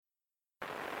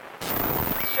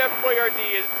Chef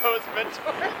Boyardee is Poe's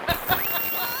mentor.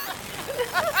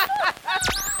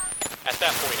 At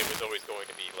that point, it was always going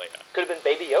to be Leia. Could have been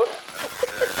Baby Yoda.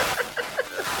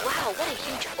 Wow, what a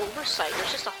huge oversight.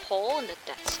 There's just a hole in the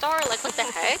Death Star. Like, what the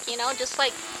heck? You know, just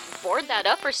like board that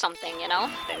up or something, you know?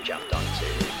 Then jumped onto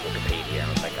Wikipedia and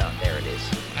was like, oh, there it is.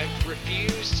 I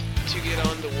refused to get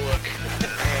on the Wook,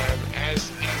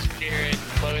 as Jared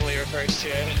lovingly refers to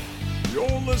it.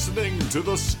 You're listening to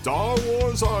the Star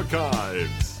Wars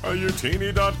Archives, a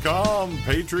Youtini.com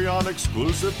Patreon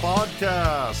exclusive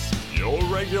podcast. Your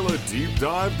regular deep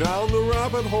dive down the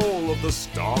rabbit hole of the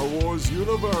Star Wars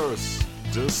universe.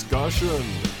 Discussion,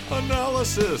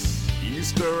 analysis,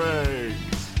 Easter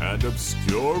eggs, and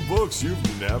obscure books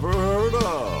you've never heard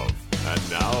of.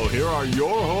 And now here are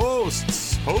your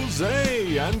hosts,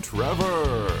 Jose and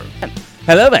Trevor.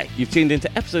 Hello there, you've tuned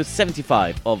into episode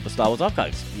 75 of the Star Wars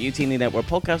Archives, the UTini Network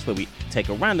podcast where we take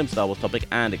a random Star Wars topic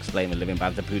and explain the living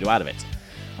bantampoodle out of it.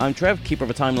 I'm Trev, keeper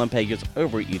of a timeline pages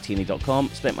over at Youtini.com,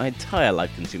 spent my entire life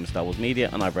consuming Star Wars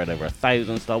media, and I've read over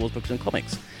 1,000 Star Wars books and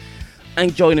comics.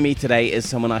 And joining me today is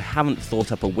someone I haven't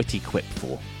thought up a witty quip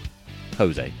for,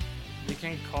 Jose. You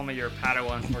can call me your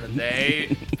Padawan for the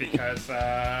day, because,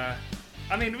 I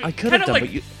could have done, but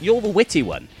you're the witty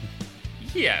one.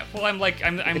 Yeah, well, I'm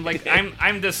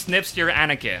the Snips, your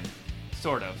Anakin,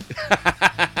 sort of.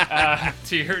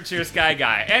 to your Sky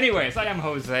Guy. Anyways, I am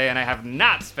Jose, and I have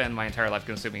not spent my entire life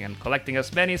consuming and collecting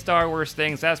as many Star Wars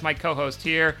things as my co-host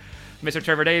here, Mr.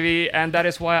 Trevor Davey, and that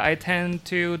is why I tend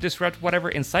to disrupt whatever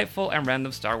insightful and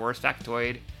random Star Wars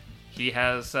factoid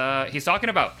he's talking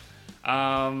about.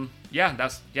 Short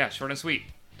and sweet.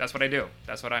 That's what I do.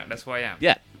 That's who I am.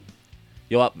 Yeah.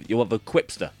 You're the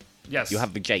quipster. Yes. You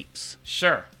have the japes.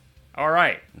 Sure. All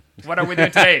right. What are we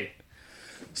doing today?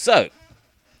 So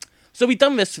we've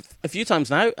done this a few times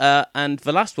now, and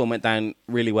the last one went down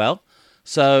really well.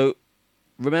 So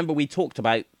remember we talked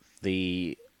about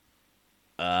the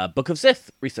Book of Sith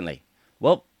recently.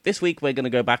 Well, this week we're going to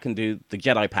go back and do the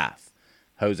Jedi Path.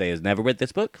 Jose has never read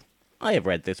this book. I have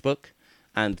read this book,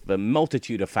 and the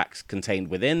multitude of facts contained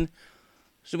within.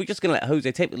 So we're just going to let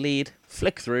Jose take the lead,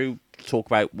 flick through, talk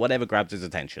about whatever grabs his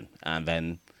attention, and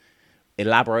then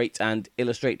elaborate and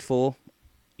illustrate for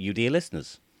you dear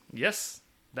listeners. Yes,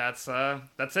 that's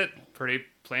it. Pretty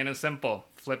plain and simple.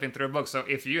 Flipping through a book. So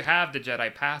if you have the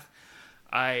Jedi Path,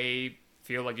 I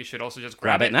feel like you should also just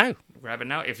grab it now. Grab it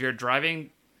now. If you're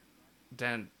driving,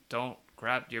 then don't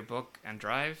grab your book and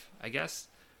drive, I guess.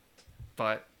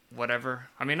 But whatever.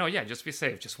 Just be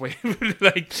safe. Just wait.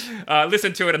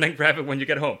 Listen to it and then grab it when you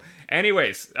get home.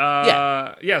 Anyways,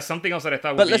 something else that I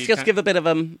thought would be... But let's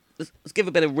give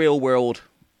a bit of real world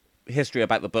history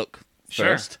about the book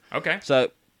first. Sure. Okay.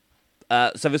 So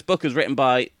this book was written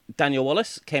by Daniel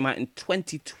Wallace, came out in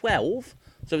 2012.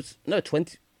 So it's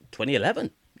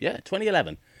 2011. Yeah,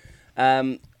 2011.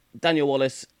 Daniel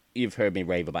Wallace, you've heard me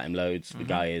rave about him loads. The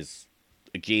guy is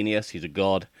a genius. He's a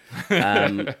god.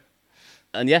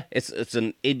 And yeah, it's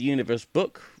an in-universe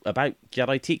book about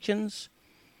Jedi teachings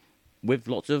with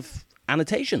lots of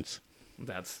annotations.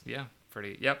 That's,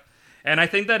 pretty, yep. And I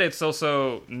think that it's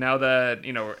also, now that,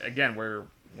 again,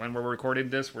 when we're recording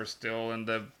this, we're still in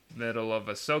the middle of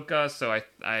Ahsoka, so I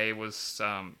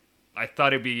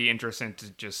thought it'd be interesting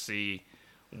to just see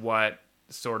what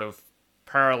sort of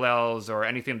parallels or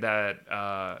anything that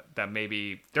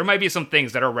maybe, there might be some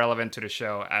things that are relevant to the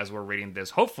show as we're reading this,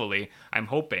 hopefully, I'm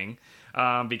hoping.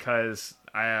 Because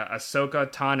Ahsoka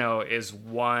Tano is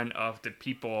one of the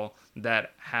people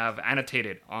that have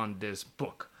annotated on this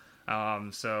book.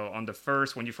 So on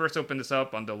when you first open this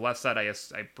up, on the left side, I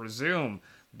presume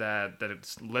that the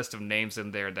list of names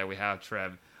in there that we have,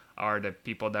 Trev, are the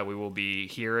people that we will be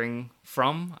hearing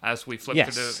from as we flip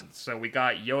to the... So we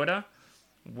got Yoda.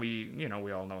 We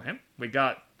all know him. We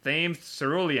got Thame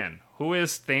Cerulean. Who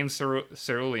is Thame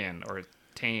Cerulean, or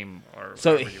Tame, or...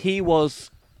 So he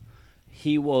was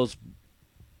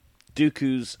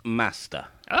Dooku's master.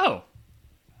 Oh.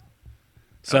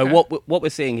 So okay. what we're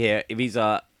seeing here, if these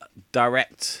are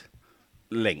direct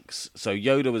links. So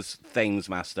Yoda was Thame's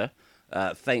master.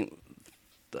 He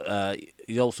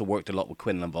also worked a lot with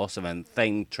Quinlan Vos, and then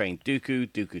Thame trained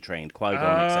Dooku trained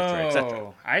Qui-Gon, etc.,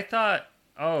 etc. I thought...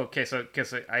 Oh, okay, so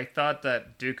I thought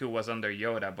that Dooku was under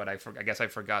Yoda, but I guess I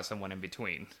forgot someone in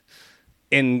between.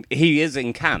 He is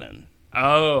in canon.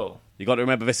 Oh. You got to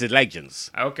remember this is Legends.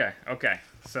 Okay.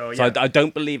 So I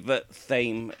don't believe that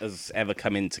Thame has ever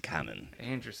come into canon.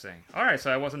 Interesting. All right,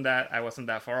 so I wasn't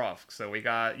that far off. So we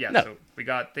got So we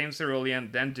got Thame Cerulean,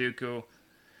 then Dooku,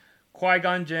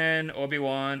 Qui-Gon Jinn,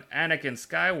 Obi-Wan, Anakin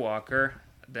Skywalker.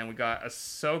 Then we got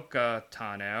Ahsoka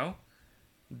Tano,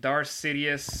 Darth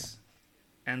Sidious,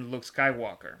 and Luke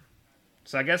Skywalker.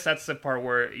 So I guess that's the part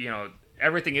where,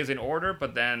 everything is in order,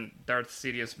 but then Darth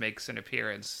Sidious makes an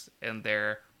appearance in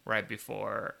there right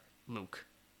before Luke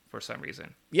for some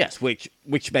reason. Yes, which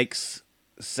makes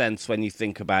sense when you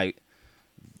think about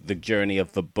the journey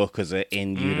of the book as an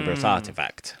in-universe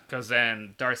artifact. Because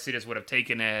then Darth Sidious would have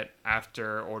taken it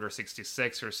after Order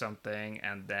 66 or something,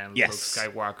 and then Yes.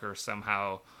 Luke Skywalker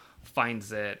somehow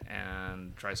finds it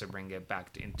and tries to bring it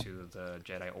back into the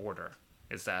Jedi Order.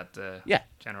 Is that the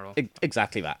general?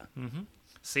 Exactly that.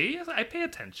 See, I pay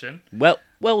attention.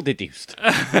 Well deduced.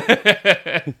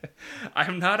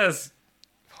 I'm not as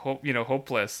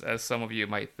hopeless as some of you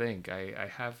might think. I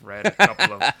have read a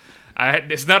couple of.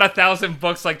 It's not 1,000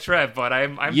 books like Trev, but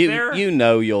I'm there. You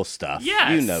know your stuff. Yes,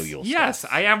 You know your stuff. Yes,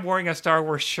 I am wearing a Star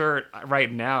Wars shirt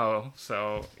right now,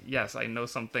 so yes, I know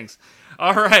some things.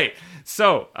 All right,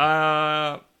 so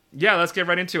let's get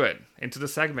right into it, into the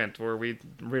segment where we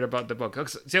read about the book.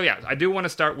 So yeah, I do want to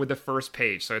start with the first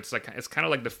page. So it's kind of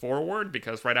like the foreword,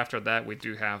 because right after that we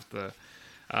do have the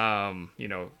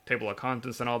table of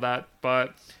contents and all that.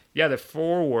 But yeah, the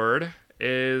foreword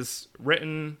is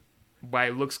written by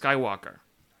Luke Skywalker.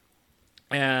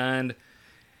 And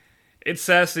it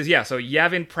says, so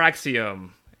Yavin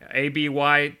Praxium,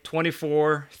 ABY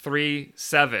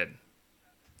 2437.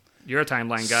 You're a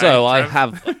timeline guy. So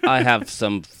Trev. I have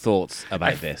some thoughts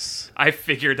about this. I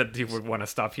figured that you would want to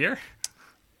stop here.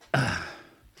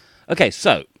 Okay,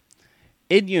 so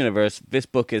in universe, this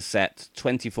book is set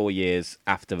 24 years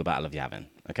after the Battle of Yavin.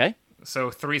 Okay,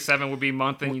 So 37 would be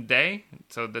month and day.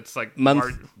 So that's like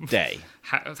month day.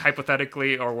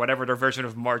 Hypothetically, or whatever their version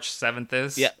of March 7th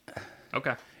is. Yeah.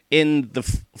 Okay. In the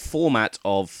format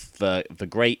of the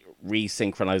Great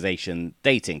Resynchronization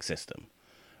dating system,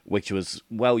 which was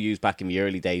well used back in the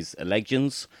early days of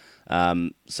Legends.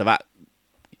 So that,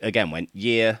 again, went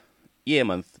year,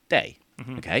 month, day.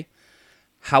 Mm-hmm. Okay.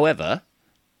 However,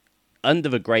 under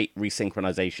the Great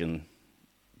Resynchronization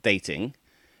dating,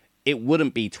 it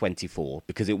wouldn't be 24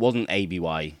 because it wasn't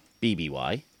ABY,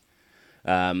 BBY.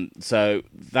 So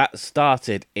that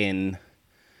started in...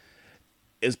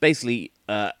 It was basically...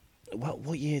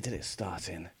 what year did it start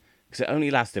in? Because it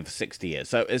only lasted for 60 years.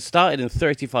 So it started in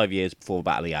 35 years before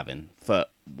Battle of Yavin, for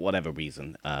whatever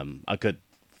reason. I could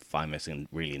find this and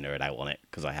really nerd out on it,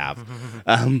 because I have.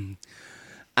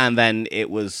 And then it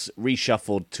was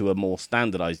reshuffled to a more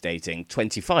standardized dating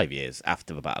 25 years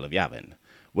after the Battle of Yavin,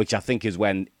 which I think is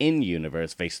when,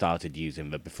 in-universe, they started using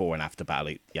the before and after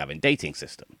Battle of Yavin dating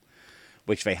system,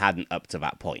 which they hadn't up to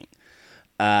that point.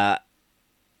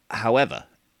 However,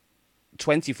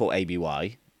 24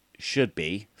 ABY should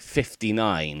be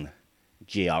 59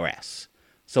 GRS.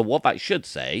 So what that should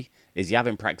say is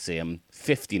Yavin Praxium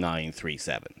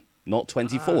 5937, not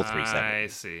 2437. I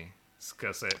see.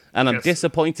 And I'm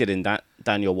disappointed in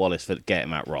Daniel Wallace for getting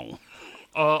that wrong.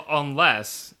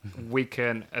 Unless we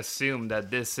can assume that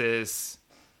this is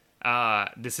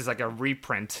like a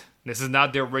reprint. This is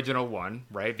not the original one,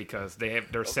 right? Because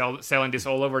they're selling this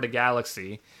all over the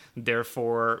galaxy.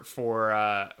 Therefore,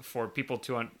 for people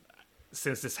to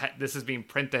since this is being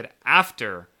printed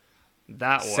after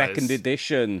that was second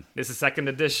edition. This is second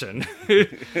edition.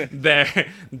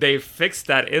 They fixed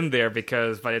that in there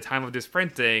because by the time of this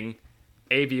printing,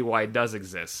 ABY does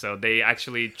exist. So they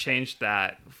actually changed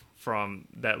that from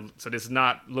that. So this is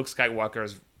not Luke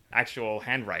Skywalker's actual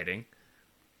handwriting.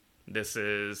 This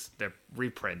is the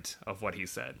reprint of what he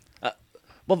said.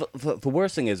 Well, the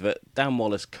worst thing is that Dan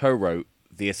Wallace co-wrote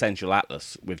the Essential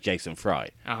Atlas with Jason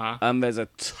Fry. There's a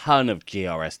ton of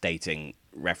GRS dating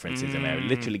references in there. It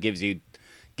literally gives you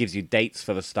dates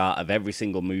for the start of every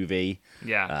single movie.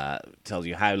 Yeah. Tells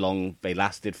you how long they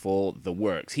lasted for, the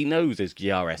works. He knows his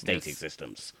GRS dating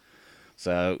systems.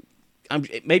 So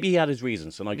maybe he had his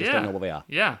reasons, and I just don't know what they are.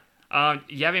 Yeah.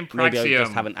 Yavin Praxium. Maybe I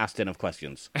just haven't asked enough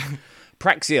questions.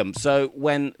 Praxium. So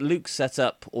when Luke set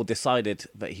up or decided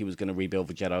that he was going to rebuild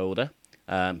the Jedi Order,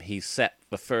 he set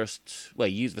the first... Well,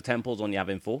 he used the temples on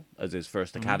Yavin 4 as his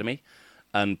first academy,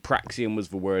 and Praxium was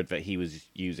the word that he was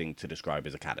using to describe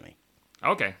his academy.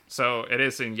 Okay, so it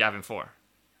is in Yavin 4.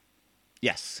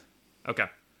 Yes. Okay,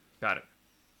 got it.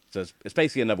 So it's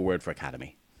basically another word for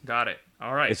academy. Got it.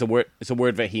 All right. It's a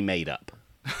word that he made up.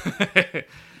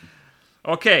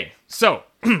 Okay, so,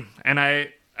 and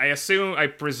I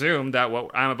presume that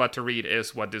what I'm about to read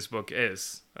is what this book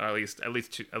is. At least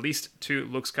to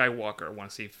Luke Skywalker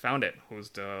once he found it.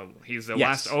 He's the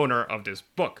last owner of this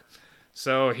book.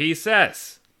 So he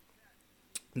says,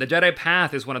 the Jedi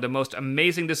Path is one of the most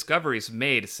amazing discoveries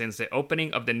made since the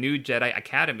opening of the new Jedi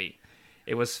Academy.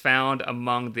 It was found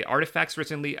among the artifacts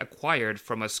recently acquired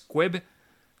from a squib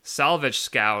salvage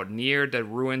scout near the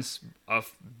ruins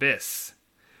of Bis.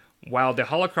 While the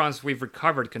holocrons we've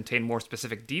recovered contain more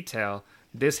specific detail,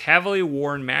 this heavily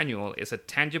worn manual is a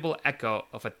tangible echo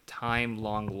of a time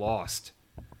long lost.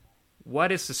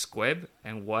 What is a squib,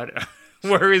 and where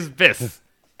is Bis?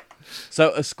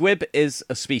 So a squib is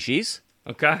a species.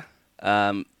 Okay.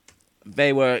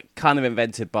 They were kind of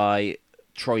invented by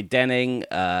Troy Denning.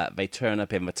 They turn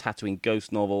up in the Tatooine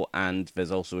Ghost novel, and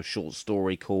there's also a short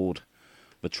story called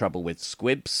The Trouble with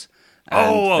Squibs.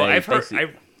 And I've heard.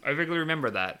 I vaguely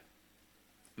remember that.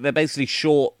 They're basically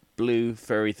short, blue,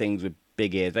 furry things with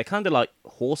big ears. They're kind of like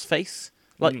horse face,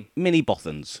 like mini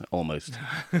bothans almost.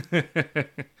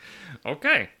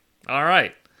 Okay. All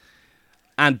right.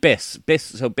 And Biss.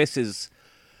 Biss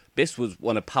was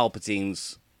one of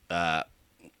Palpatine's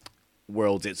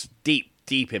worlds. It's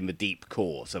deep in the deep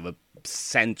core, so the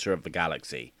center of the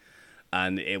galaxy.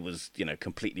 And it was,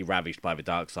 completely ravaged by the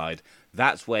dark side.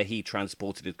 That's where he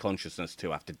transported his consciousness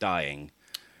to after dying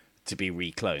to be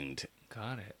recloned.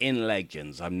 Got it. In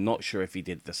Legends, I'm not sure if he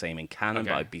did the same in canon,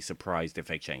 but I'd be surprised if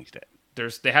they changed it.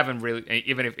 They haven't really,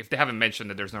 even if they haven't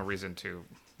mentioned it, there's no reason to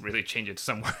really change it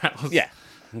somewhere else. Yeah.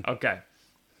 Okay.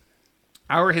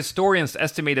 Our historians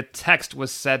estimate the text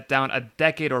was set down a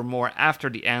decade or more after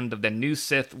the end of the New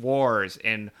Sith Wars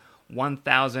in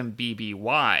 1000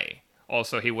 BBY.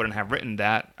 Also, he wouldn't have written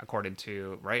that, according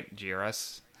to,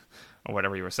 GRS, or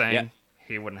whatever you were saying. Yeah.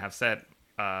 He wouldn't have said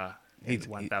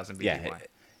 1000 BBY. Yeah.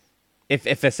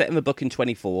 If they're setting the book in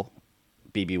 24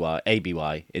 BBY,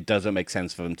 ABY, it doesn't make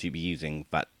sense for them to be using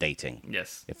that dating.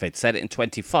 Yes. If they'd set it in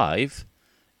 25,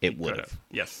 it would have.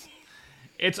 Yes.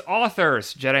 Its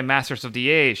authors, Jedi Masters of the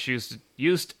Age,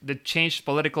 used the changed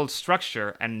political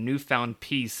structure and newfound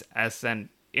peace as an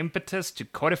impetus to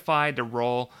codify the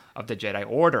role of the Jedi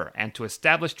Order and to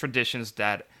establish traditions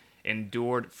that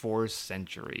endured for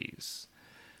centuries.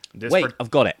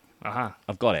 I've got it. Uh-huh.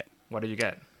 I've got it. What did you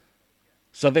get?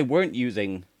 So they weren't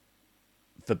using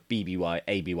the BBY,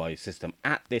 ABY system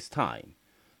at this time.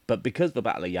 But because the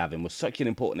Battle of Yavin was such an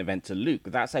important event to Luke,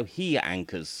 that's how he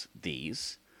anchors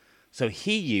these. So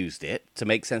he used it to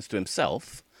make sense to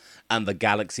himself, and the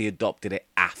galaxy adopted it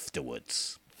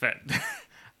afterwards.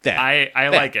 There. I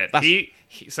like it.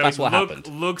 That's what happened.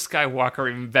 Luke Skywalker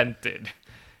invented.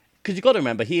 Because you got to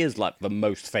remember, he is like the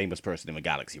most famous person in the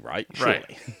galaxy, right? Surely.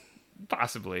 Right.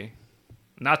 Possibly.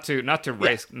 Not to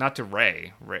Rey.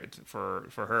 For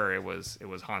her, it was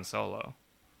Han Solo.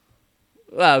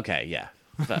 Well, okay, yeah.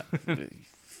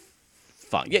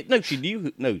 Fine. Yeah, no, she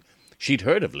knew. No, she'd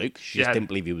heard of Luke. She just didn't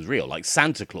believe he was real, like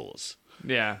Santa Claus.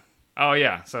 Yeah. Oh,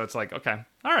 yeah. So it's like, okay,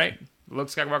 all right. Luke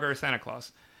Skywalker is Santa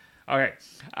Claus. Okay.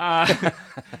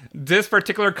 This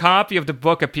particular copy of the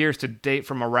book appears to date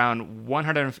from around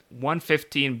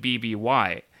 115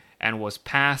 BBY and was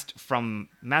passed from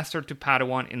master to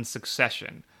Padawan in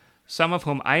succession, some of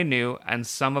whom I knew and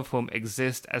some of whom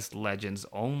exist as legends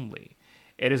only.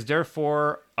 It is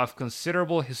therefore of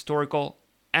considerable historical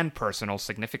and personal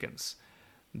significance.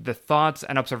 The thoughts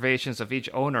and observations of each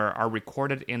owner are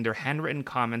recorded in their handwritten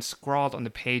comments scrawled on the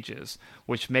pages,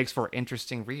 which makes for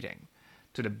interesting reading.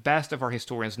 To the best of our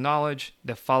historians' knowledge,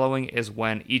 the following is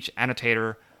when each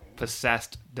annotator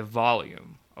possessed the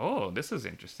volume. Oh, this is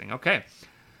interesting. Okay.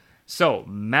 So,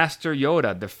 Master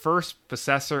Yoda, the first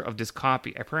possessor of this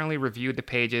copy, apparently reviewed the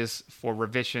pages for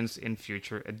revisions in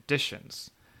future editions.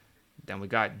 Then we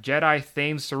got Jedi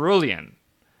Thames Cerulean.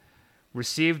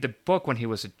 Received the book when he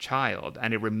was a child,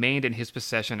 and it remained in his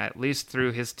possession at least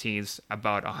through his teens,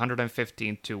 about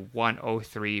 115 to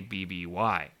 103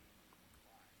 BBY.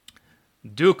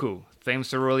 Dooku, Thames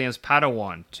Cerulean's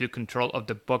Padawan, took control of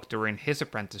the book during his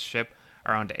apprenticeship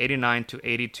around 89 to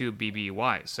 82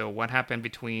 BBY. So what happened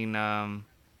between...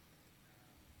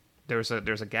 There's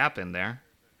a gap in there.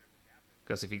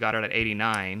 Because if he got it at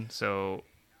 89, so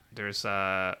there's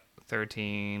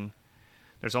 13...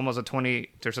 There's almost a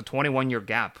 21-year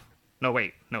gap. No,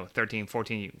 wait. No, 14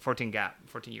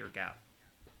 year gap.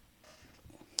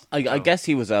 I guess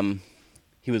he was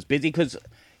busy because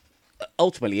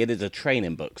ultimately it is a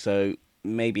training book, so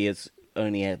maybe it's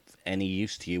only of any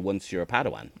use to you once you're a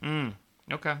Padawan.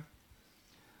 Okay.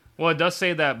 Well, it does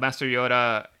say that Master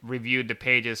Yoda reviewed the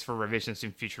pages for revisions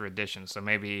in future editions, so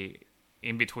maybe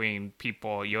in between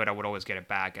people, Yoda would always get it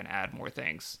back and add more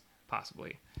things,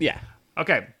 possibly. Yeah.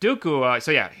 Okay,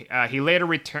 Dooku. He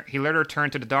later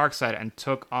turned to the dark side and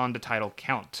took on the title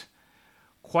Count.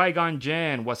 Qui-Gon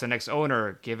Jinn was the next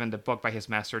owner, given the book by his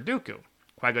master Dooku.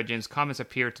 Qui-Gon Jinn's comments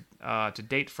appear to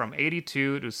date from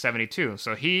 82 to 72,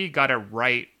 so he got it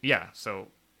right. Yeah, so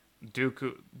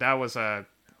Dooku, that was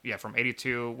from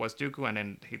 82 was Dooku, and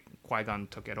then Qui-Gon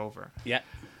took it over. Yeah.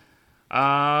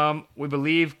 We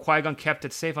believe Qui-Gon kept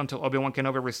it safe until Obi-Wan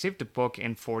Kenobi received the book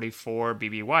in 44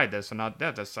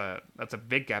 BBY. That's a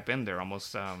big gap in there,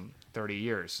 almost 30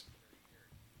 years.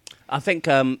 I think,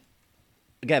 again,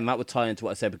 that would tie into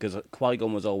what I said, because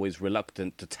Qui-Gon was always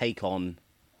reluctant to take on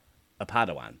a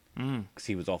Padawan. Because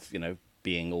he was off,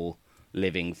 being all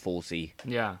living, forcey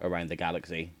around the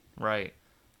galaxy. Right.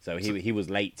 So he was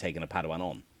late taking a Padawan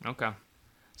on. Okay.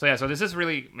 So so this is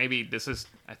really,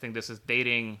 I think this is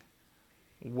dating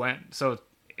when, so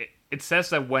it says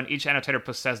that when each annotator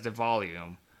possessed the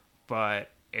volume,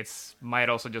 but it's might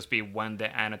also just be when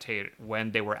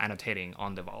they were annotating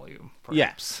on the volume,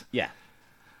 perhaps. Yeah.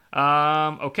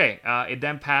 Okay. It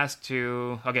then passed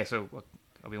to, so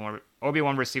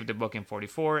Obi-Wan received the book in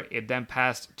 44. It then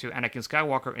passed to Anakin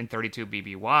Skywalker in 32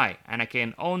 BBY.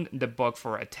 Anakin owned the book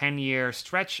for a 10-year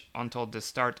stretch until the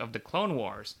start of the Clone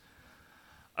Wars.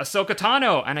 Ahsoka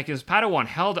Tano, Anakin's Padawan,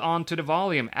 held on to the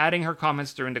volume, adding her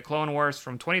comments during the Clone Wars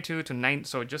from 22 to 9,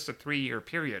 so just a 3-year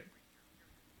period.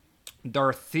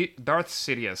 Darth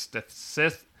Sidious, the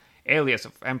Sith alias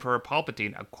of Emperor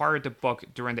Palpatine, acquired the book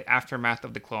during the aftermath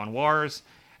of the Clone Wars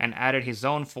and added his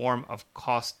own form of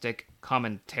caustic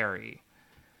commentary.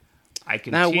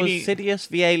 Now, was Sidious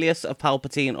the alias of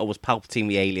Palpatine, or was Palpatine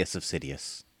the alias of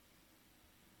Sidious?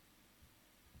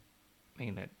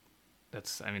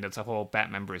 That's a whole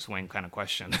Batman Bruce Wayne kind of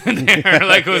question.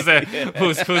 Like, who's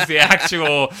the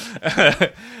actual?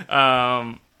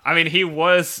 He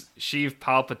was Sheev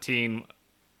Palpatine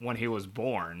when he was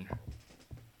born,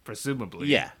 presumably.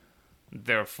 Yeah.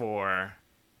 Therefore,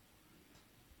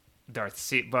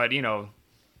 but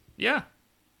yeah.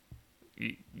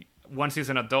 Once he's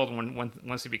an adult,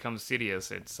 once he becomes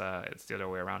Sidious, it's the other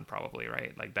way around, probably,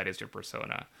 right? Like, that is your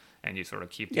persona, and you sort of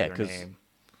keep your name.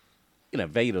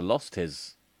 Vader lost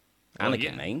his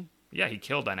Anakin name. Yeah, he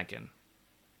killed Anakin.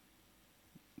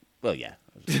 Well, yeah.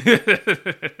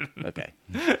 Okay.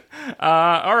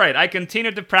 All right. I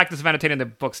continued the practice of annotating the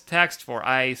book's text, for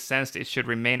I sensed it should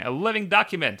remain a living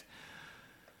document.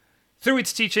 Through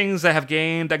its teachings, I have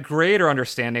gained a greater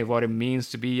understanding of what it means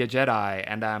to be a Jedi,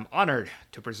 and I'm honored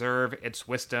to preserve its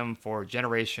wisdom for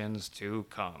generations to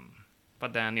come.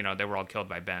 But then, they were all killed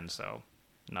by Ben, so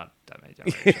not that many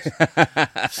generations.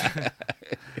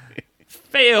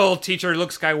 Failed teacher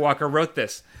Luke Skywalker wrote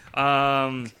this.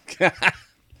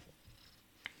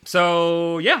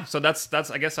 So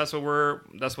that's I guess that's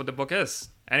what the book is.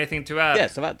 Anything to add? Yeah,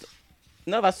 so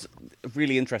that's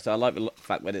really interesting. I like the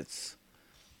fact that it's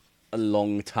a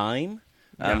long time.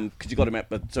 Because you got to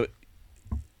remember, so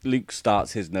Luke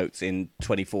starts his notes in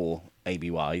 24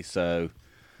 ABY, so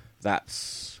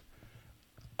that's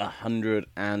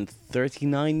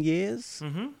 139 years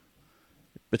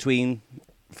between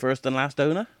first and last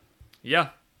owner. Yeah,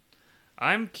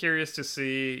 I'm curious to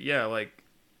see,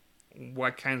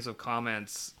 what kinds of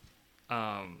comments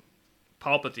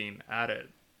Palpatine added,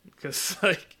 because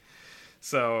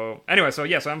so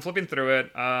I'm flipping through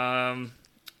it.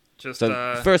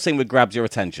 First thing that grabs your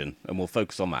attention, and we'll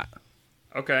focus on that.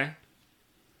 Okay.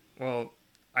 Well,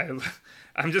 I'm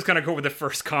just gonna go with the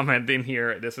first comment in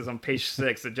here. This is on page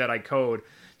 6, the Jedi Code,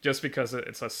 just because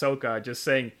it's Ahsoka just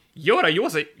saying, Yoda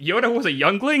was a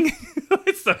youngling.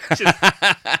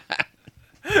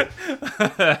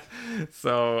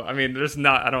 So I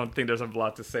don't think there's a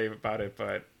lot to say about it,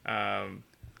 but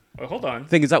well, hold on.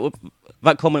 Thing is,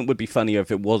 that comment would be funnier if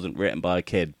it wasn't written by a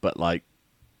kid, but like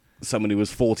someone who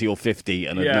was 40 or 50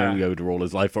 and had known Yoda all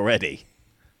his life already.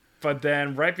 But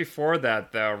then right before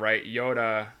that, though, right,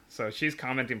 Yoda, so she's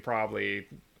commenting probably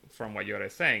from what Yoda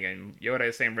is saying, and Yoda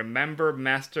is saying, "Remember,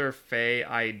 Master Fei,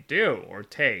 I do," or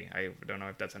Tay. I don't know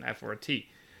if that's an F or a T.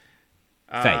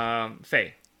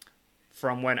 Fei.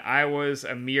 From when I was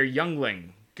a mere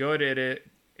youngling, good it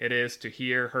is to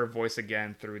hear her voice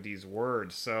again through these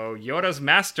words. So Yoda's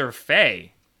Master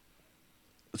Fei.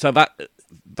 So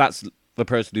that's the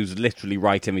person who's literally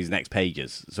writing these next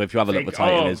pages. So if you have a look, the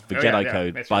title is The Jedi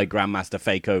Code by Grandmaster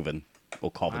Fei Coven,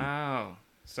 or Coven. Wow.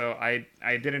 So I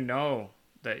didn't know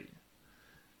that.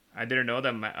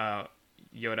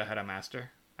 Yoda had a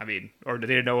master. Or did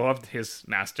they know of his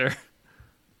master?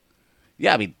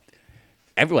 Yeah,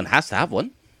 everyone has to have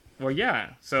one. Well,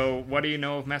 yeah. So what do you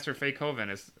know of Master Fei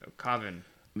Coven? Coven.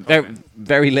 Very,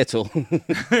 very little.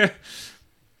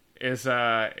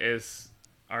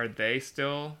 Are they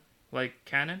still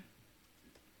canon?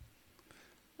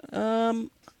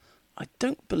 I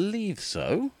don't believe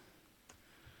so.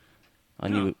 I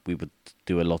knew we would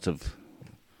do a lot of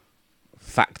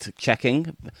fact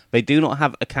checking. They do not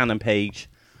have a canon page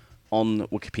on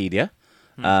Wikipedia.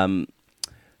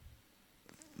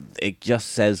 it just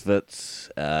says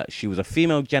that she was a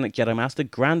female Jedi Master,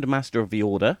 Grand Master of the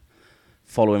Order,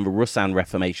 following the Rusan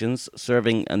reformations,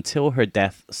 serving until her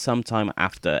death sometime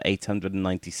after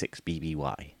 896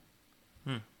 BBY.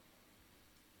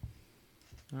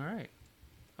 All right.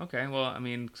 Okay, well, I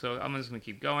mean, so I'm just going to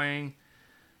keep going.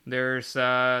 There's,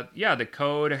 the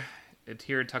code.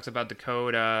 It talks about the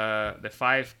code, the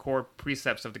 5 core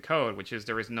precepts of the code, which is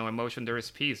there is no emotion, there is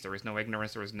peace. There is no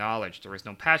ignorance, there is knowledge. There is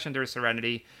no passion, there is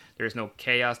serenity. There is no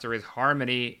chaos, there is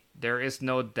harmony. There is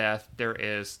no death, there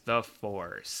is the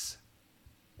Force.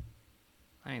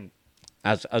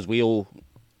 As we all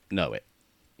know it.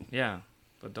 Yeah,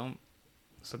 but don't...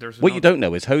 So there's what you don't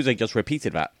know is Jose just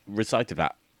recited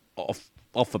that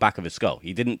off the back of his skull.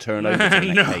 He didn't turn over to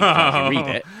the next page to actually read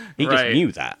it. He just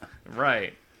knew that.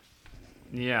 Right.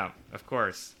 Yeah, of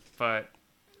course. But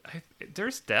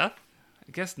there's death?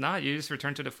 I guess not. You just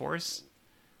return to the Force?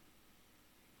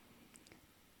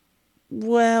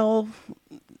 Well,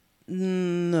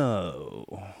 no.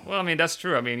 Well, I mean, that's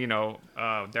true. I mean,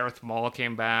 Darth Maul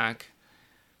came back.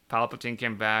 Palpatine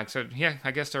came back. So, yeah,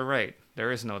 I guess they're right.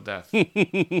 There is no death.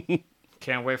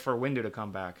 Can't wait for Windu to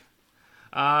come back.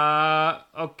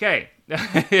 Okay.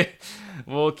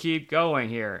 We'll keep going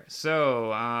here. So,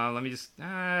 let me just...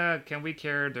 can we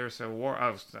care? There's a war...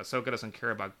 Oh, Ahsoka doesn't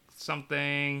care about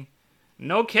something.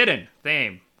 No kidding.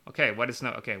 Theme. Okay, what is no...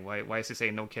 Okay, why is he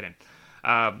saying no kidding?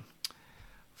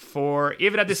 For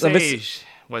even at this age...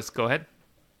 Go ahead.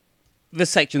 This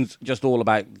section's just all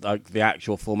about like the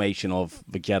actual formation of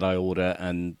the Jedi Order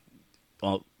and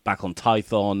back on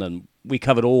Tython, and we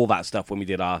covered all that stuff when we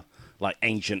did our like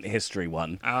ancient history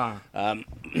one.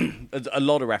 There's a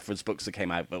lot of reference books that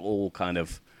came out, but all kind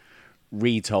of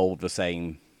retold the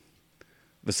same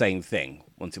thing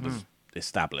once it was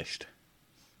established.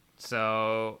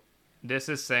 So this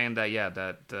is saying that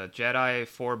that the Jedi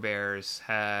forebears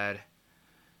had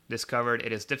discovered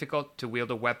it is difficult to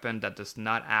wield a weapon that does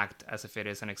not act as if it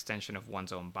is an extension of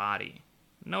one's own body.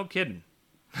 No kidding.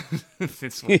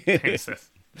 It's what it says.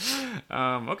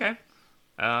 Okay.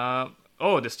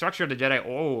 The structure of the Jedi.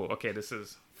 Oh, okay. This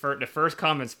is the first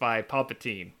comments by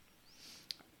Palpatine.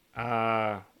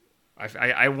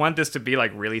 I want this to be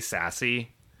like really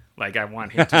sassy. Like I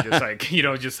want him to just like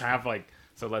just have like.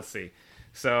 So let's see.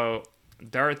 So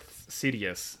Darth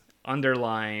Sidious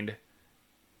underlined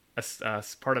a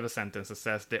part of a sentence that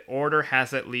says the Order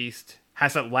has at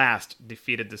last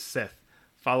defeated the Sith,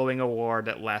 following a war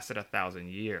that lasted 1,000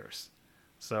 years.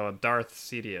 So Darth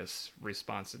Sidious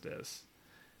responds to this.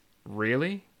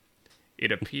 Really?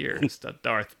 It appears that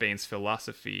Darth Bane's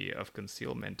philosophy of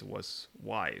concealment was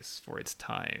wise for its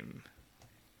time.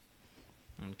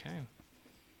 Okay.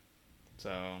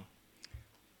 So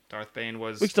Darth Bane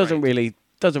was... Which doesn't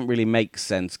really make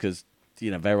sense because,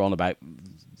 they're on about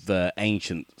the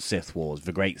ancient Sith Wars,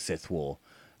 the Great Sith War,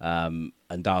 and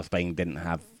Darth Bane didn't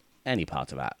have any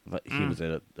part of that. But he was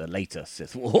a later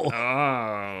Sith War.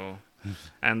 Oh.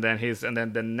 And then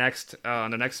the next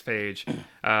on the next page,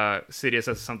 Sidious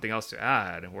has something else to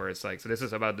add, where it's like, so this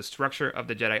is about the structure of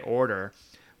the Jedi Order,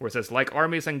 where it says, like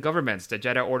armies and governments, the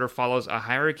Jedi Order follows a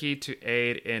hierarchy to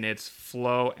aid in its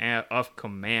flow of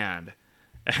command.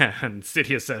 And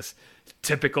Sidious says,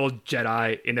 typical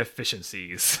Jedi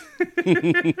inefficiencies.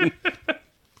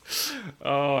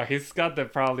 Oh, he's got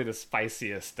probably the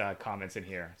spiciest comments in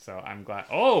here, so I'm glad.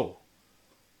 Oh,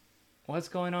 what's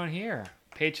going on here?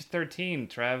 Page 13,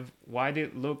 Trev. Why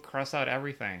did Luke cross out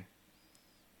everything?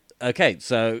 Okay,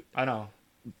 so I know.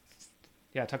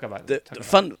 Yeah, talk about it.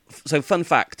 Fun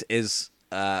fact is,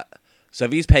 so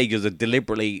these pages are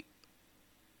deliberately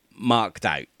marked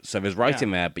out. So there's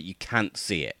writing there, but you can't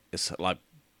see it. It's like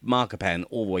marker pen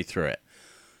all the way through it.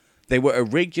 They were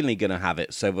originally going to have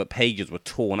it so the pages were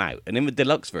torn out. And in the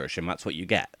deluxe version, that's what you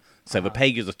get. So the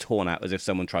pages are torn out as if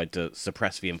someone tried to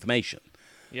suppress the information.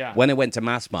 Yeah. When it went to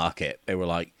mass market, they were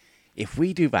like, if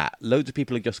we do that, loads of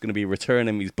people are just going to be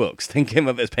returning these books thinking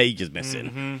that there's pages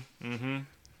missing.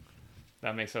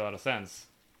 That makes a lot of sense.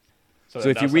 So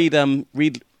if you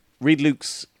read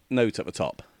Luke's note at the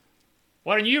top.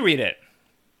 Why don't you read it?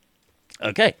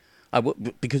 Okay.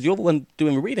 Because you're the one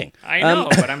doing the reading. I know,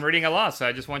 but I'm reading a lot, so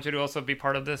I just want you to also be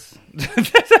part of this,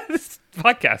 this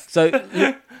podcast.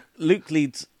 So Luke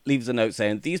leaves a note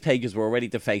saying, these pages were already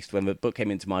defaced when the book came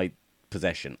into my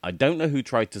possession. I don't know who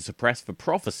tried to suppress the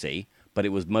prophecy, but it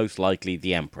was most likely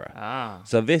the Emperor.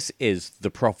 So this is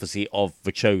the prophecy of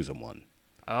the Chosen One.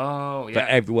 Oh, yeah. That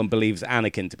everyone believes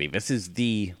Anakin to be. This is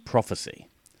the prophecy.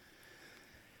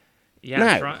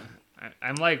 Yeah, now,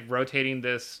 I'm like rotating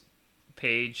this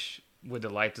page with the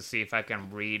light to see if I can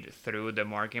read through the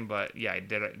marking, but yeah, it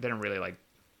didn't really like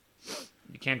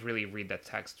you can't really read that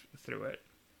text through it.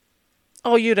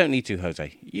 Oh, you don't need to,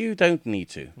 Jose. You don't need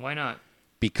to. Why not?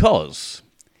 Because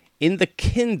in the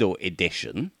Kindle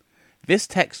edition, this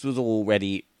text was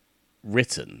already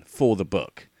written for the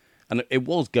book. And it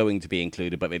was going to be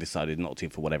included, but they decided not to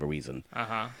for whatever reason.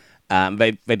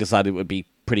 They decided it would be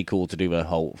pretty cool to do a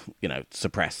whole,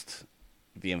 suppressed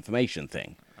the information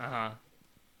thing.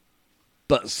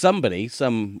 But somebody,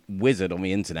 some wizard on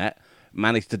the internet,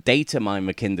 managed to data mine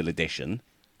the Kindle edition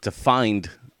to find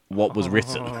what was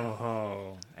written.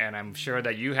 Oh, and I'm sure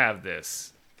that you have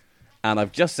this. And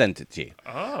I've just sent it to you.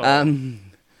 Oh.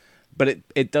 But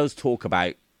it does talk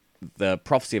about the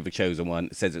prophecy of the Chosen One.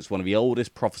 It says it's one of the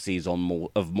oldest prophecies of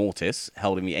Mortis,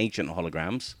 held in the ancient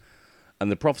holograms.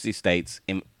 And the prophecy states,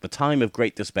 in the time of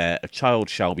great despair, a child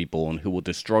shall be born who will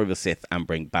destroy the Sith and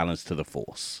bring balance to the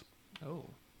Force. Oh.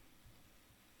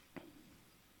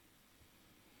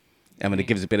 And then it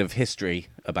gives a bit of history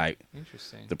about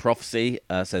Interesting. the prophecy.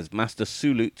 Says, Master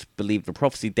Sulut believed the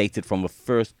prophecy dated from the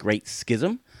first Great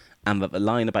Schism, and that the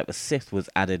line about the Sith was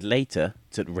added later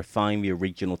to refine the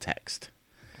original text.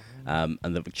 And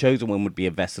that the Chosen One would be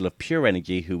a vessel of pure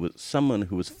energy, someone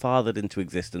who was fathered into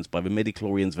existence by the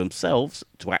midichlorians themselves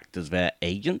to act as their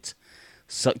agent.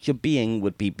 Such a being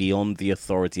would be beyond the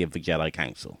authority of the Jedi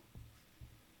Council.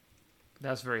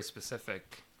 That's very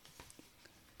specific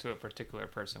to a particular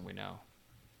person we know.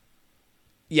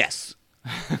 Yes.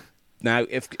 Now,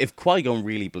 if Qui-Gon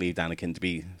really believed Anakin to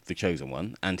be the Chosen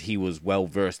One, and he was well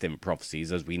versed in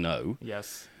prophecies, as we know,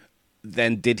 Yes.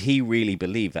 then did he really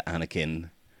believe that Anakin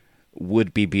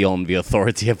would be beyond the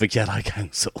authority of the Jedi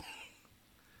Council?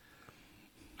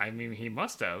 I mean, he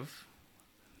must have.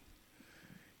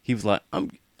 He was like,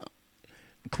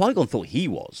 Qui-Gon thought he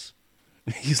was.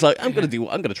 He's like, I'm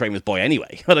gonna train this boy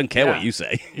anyway. I don't care what you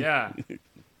say. Yeah.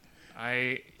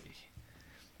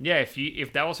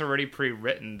 If that was already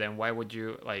pre-written, then why would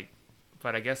you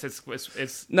but I guess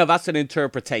it's No, that's an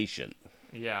interpretation.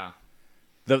 yeah.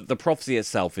 The prophecy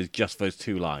itself is just those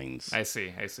two lines. I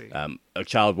see. A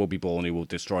child will be born who will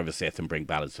destroy the Sith and bring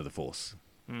balance to the Force.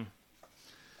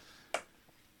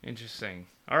 Interesting.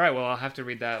 All right, well, I'll have to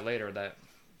read that later, that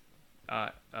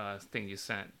thing you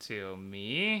sent to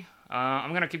me.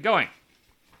 I'm going to keep going.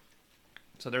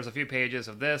 So there's a few pages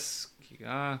of this.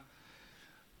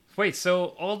 Wait, so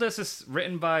all this is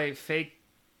written by Faye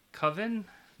Coven,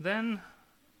 then?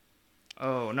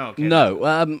 Oh, no. Okay,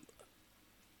 No,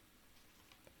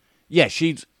 yeah,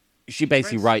 she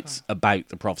basically writes- writes about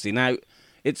the prophecy. Now,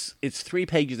 it's 3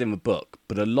 pages in the book,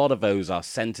 but a lot of those are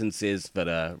sentences that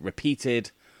are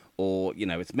repeated, or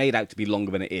it's made out to be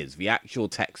longer than it is. The actual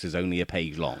text is only a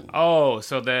page long. Oh,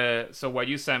 so what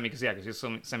you sent me, because you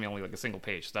sent me only a single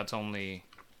page. That's only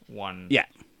one. Yeah.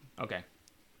 Okay,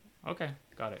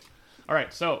 got it. All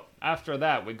right, so after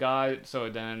that,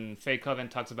 then Faye Coven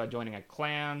talks about joining a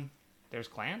clan. There's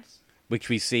clans? Which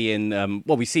we see in,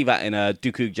 we see that in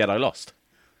Dooku Jedi Lost.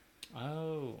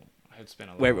 Oh, it's been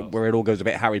a Where while. it all goes a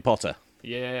bit Harry Potter.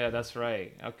 Yeah, that's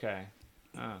right. Okay.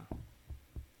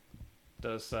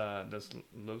 Does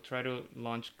Luke try to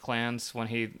launch clans when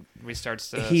he restarts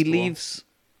the school?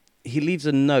 He leaves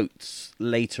a note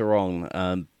later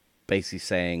on, basically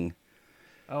saying,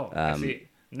 I see.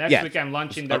 Next week I'm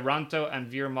launching the Ranto and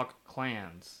Virmok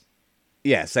clans.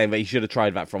 Yeah, saying that he should have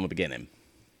tried that from the beginning.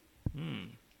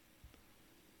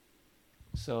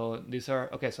 So these are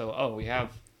So we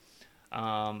have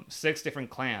 6 different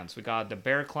clans. We got the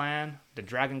Bear Clan, the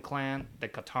Dragon Clan, the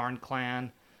Katarn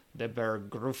Clan, the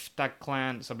Bergrufta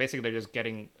Clan. So basically, they're just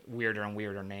getting weirder and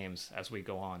weirder names as we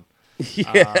go on.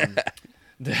 Yeah.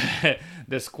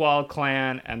 The Squall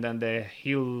Clan, and then the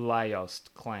Helios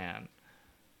Clan.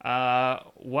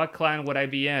 What clan would I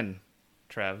be in,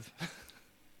 Trev?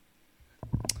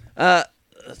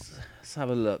 Let's have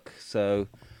a look. So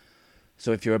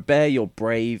if you're a bear, you're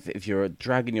brave. If you're a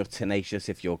dragon, you're tenacious.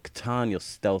 If you're Katarn, you're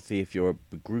stealthy. If you're a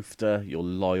Begrufta, you're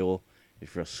loyal.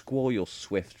 If you're a squall, you're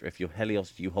swift. If you're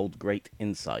Helios, you hold great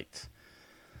insight.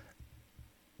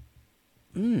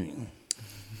 I'm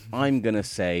going to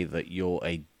say that you're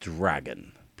a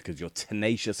dragon, because you're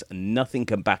tenacious and nothing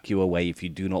can back you away if you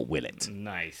do not will it.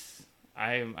 Nice.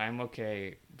 I'm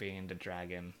okay being the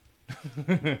dragon.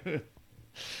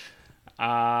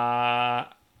 I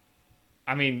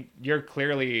mean, you're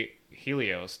clearly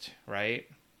Helios, right?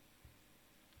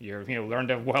 You learned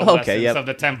the lessons of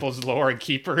the temple's lore and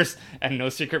keepers, and no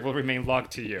secret will remain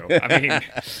locked to you. I mean,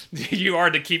 you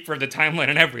are the keeper of the timeline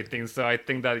and everything, so I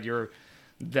think that you're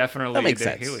definitely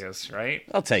the Helios, right?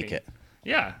 I'll take it.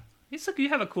 Yeah. You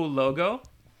have a cool logo.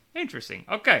 Interesting.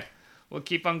 Okay. We'll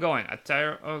keep on going.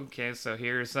 Okay, so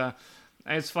here's...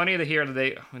 it's funny to hear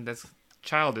that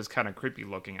child is kind of creepy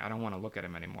looking. I don't want to look at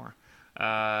him anymore.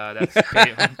 That's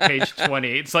page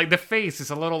 20. It's like the face is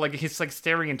a little like he's like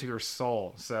staring into your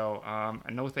soul. So,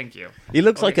 no, thank you. He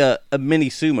looks like a mini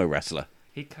sumo wrestler.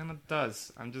 He kind of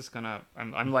does. I'm just gonna.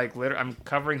 I'm like literally. I'm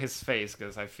covering his face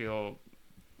because I feel.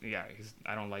 Yeah,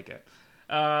 I don't like it.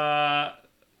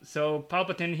 So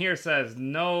Palpatine here says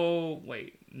no.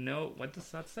 Wait, no. What does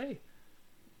that say?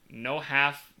 No,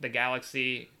 half the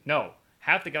galaxy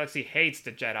hates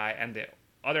the Jedi, and the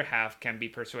other half can be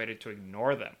persuaded to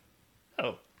ignore them.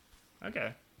 Oh,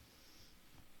 okay.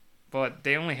 But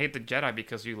they only hate the Jedi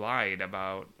because you lied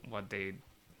about what they,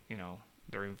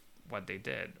 during what they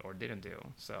did or didn't do.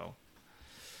 So,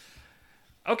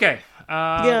 okay.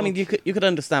 Yeah, I mean, you could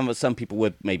understand that some people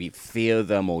would maybe fear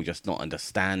them or just not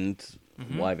understand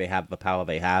why they have the power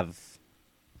they have.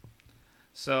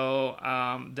 So,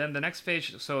 then the next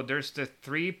page. So there's the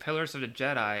 3 pillars of the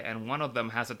Jedi, and one of them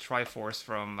has a Triforce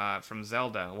from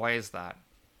Zelda. Why is that?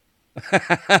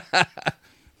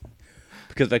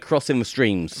 Because they're crossing the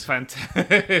streams.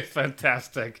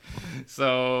 Fantastic.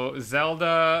 So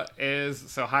Hyrule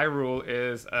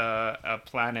is a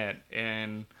planet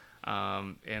in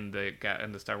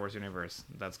the Star Wars universe.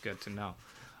 That's good to know.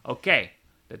 Okay.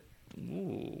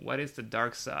 What is the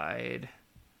dark side?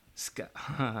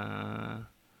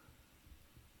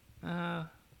 I'm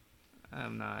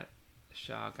not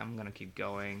shocked. I'm gonna keep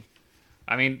going.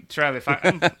 I mean, Trev, if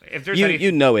there's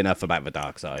you know enough about the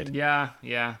dark side. Yeah.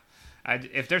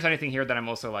 If there's anything here that I'm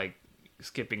also like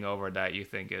skipping over that you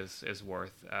think is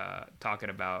worth talking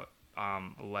about,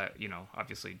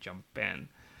 obviously jump in.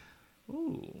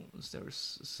 Ooh,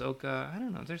 there's Ahsoka. I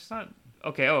don't know. There's not.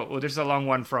 Okay. There's a long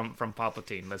one from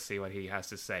Palpatine. Let's see what he has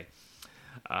to say.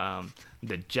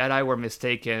 The Jedi were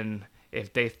mistaken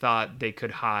if they thought they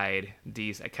could hide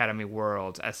these Academy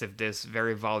worlds, as if this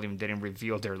very volume didn't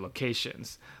reveal their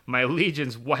locations. My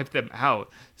legions wiped them out,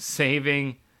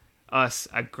 saving us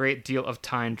a great deal of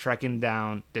time tracking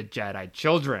down the Jedi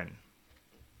children.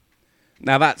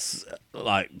 Now that's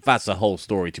a whole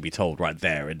story to be told right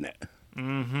there, isn't it?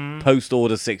 Mm-hmm. Post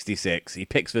Order 66, he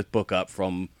picks this book up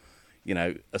from,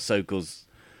 Ahsoka's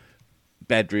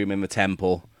bedroom in the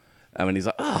temple, and he's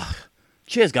like,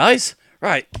 cheers, guys.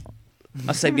 Right.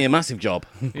 That saved me a massive job.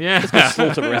 Yeah. Let's go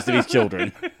slaughter the rest of these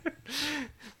children.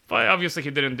 But obviously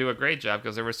he didn't do a great job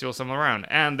because there were still some around.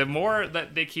 And the more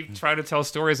that they keep trying to tell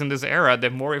stories in this era, the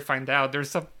more we find out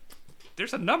there's a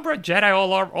number of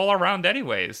Jedi all around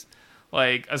anyways.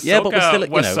 Like, Ahsoka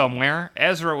was somewhere.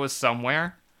 Ezra was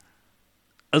somewhere.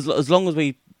 As long as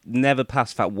we never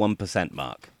pass that 1%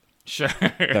 mark, sure,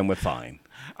 then we're fine.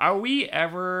 Are we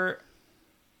ever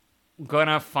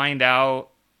gonna find out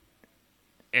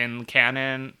in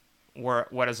canon what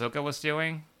Ahsoka was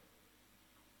doing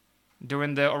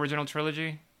during the original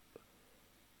trilogy?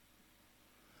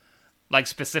 Like,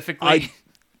 specifically?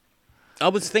 I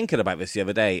was thinking about this the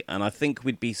other day, and I think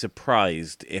we'd be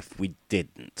surprised if we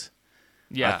didn't.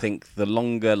 Yeah. I think the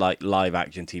longer live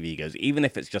action TV goes, even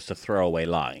if it's just a throwaway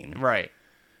line, right?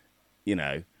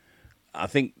 I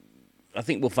think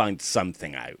we'll find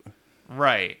something out,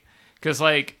 right? Because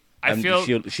I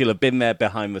feel she'll have been there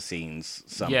behind the scenes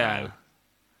somehow. Yeah.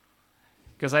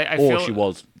 Because I or feel she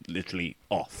was literally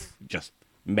off, just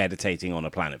meditating on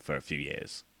a planet for a few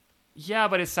years. Yeah,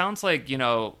 but it sounds like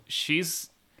she's,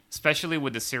 especially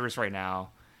with the series right now.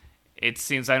 It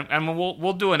seems, and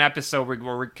we'll do an episode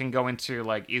where we can go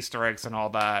into Easter eggs and all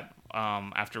that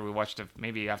after we watch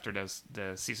maybe after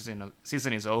the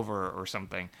season is over or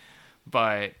something.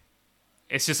 But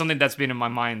it's just something that's been in my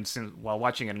mind while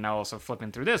watching it, and now also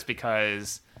flipping through this,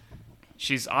 because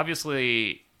she's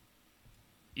obviously,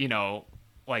 in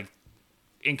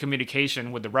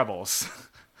communication with the rebels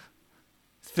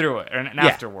through it and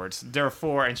afterwards.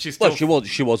 Therefore, and she's still she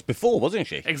was before, wasn't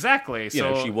she? Exactly.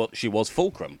 So she was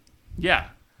Fulcrum. Yeah.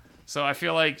 So I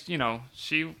feel like,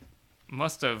 she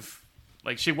must have,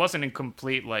 she wasn't in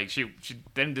complete, she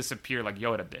didn't disappear like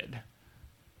Yoda did.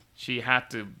 She had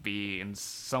to be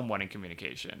somewhat in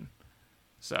communication.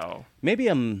 So maybe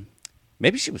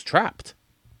she was trapped.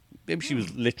 Maybe she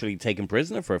was literally taken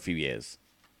prisoner for a few years.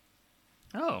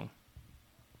 Oh.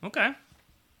 Okay.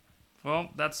 Well,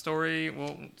 that story,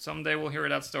 someday we'll hear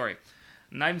that story.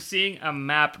 And I'm seeing a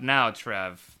map now,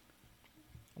 Trev.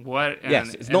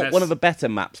 Yes, it's not one of the better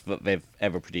maps that they've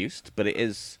ever produced, but it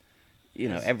is,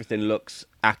 everything looks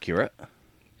accurate.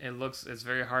 It's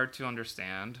very hard to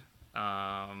understand.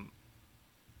 Ahsoka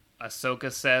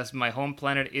says, my home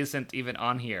planet isn't even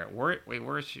on here. Where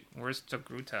is she? Where's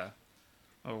Togruta?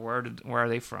 Or where are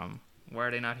they from? Why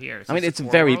are they not here? I mean, it's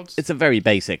a very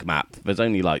basic map. There's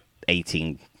only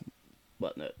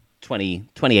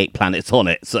 28 planets on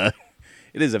it, so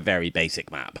it is a very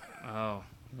basic map. Oh,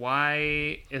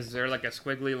 why is there like a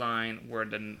squiggly line where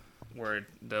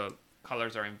the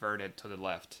colors are inverted to the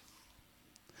left?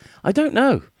 I don't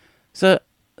know. So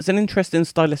it's an interesting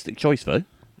stylistic choice, though.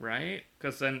 Right?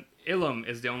 Because then Ilum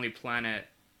is the only planet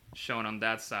shown on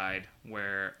that side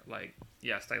where, like,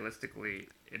 yeah, stylistically,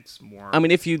 it's more. I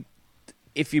mean, if you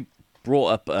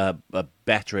brought up a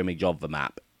better image of the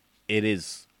map, it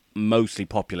is mostly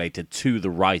populated to the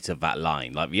right of that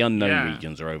line. Like, the unknown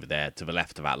regions are over there to the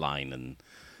left of that line, and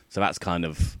so that's kind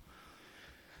of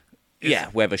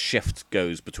where the shift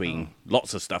goes between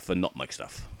lots of stuff and not much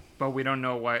stuff. But we don't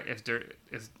know why if there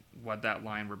is what that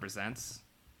line represents,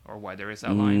 or why there is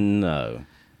that line. No,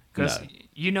 because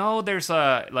there's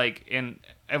a like in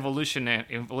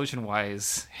evolution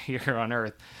wise here on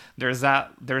Earth, there's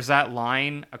that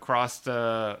line across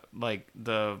the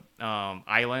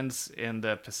islands in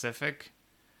the Pacific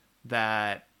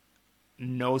that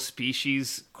no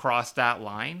species cross that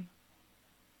line.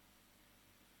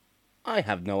 I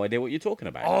have no idea what you're talking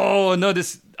about. Oh no,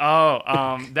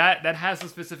 that has a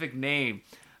specific name.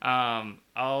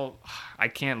 I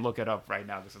can't look it up right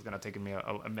now because it's gonna take me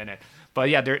a minute. But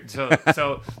yeah, there's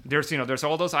there's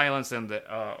all those islands in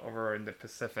the over in the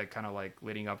Pacific, kind of like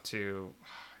leading up to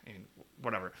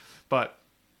whatever. But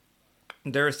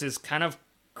there's this kind of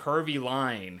curvy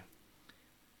line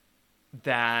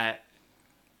that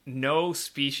no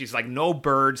species, like no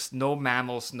birds, no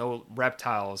mammals, no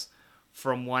reptiles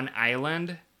from one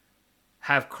island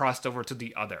have crossed over to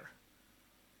the other.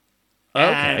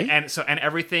 Okay. And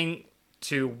everything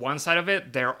to one side of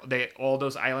it, all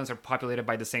those islands are populated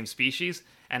by the same species,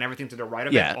 and everything to the right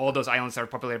of it, all those islands are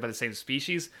populated by the same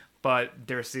species. But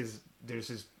there's this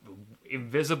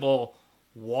invisible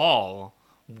wall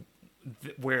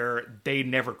where they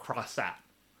never cross that,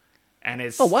 and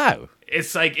it's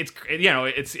it's like it's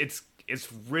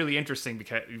really interesting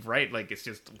because like it's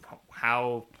just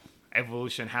how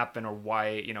evolution happened, or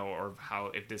why or how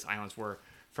if these islands were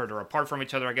further apart from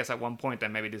each other, I guess at one point,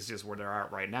 then maybe this is just where they're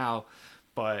at right now.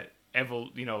 But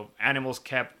animals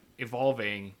kept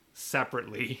evolving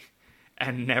separately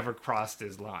and never crossed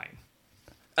this line.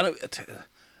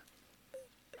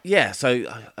 Yeah, so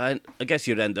I guess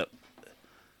you'd end up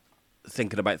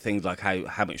thinking about things like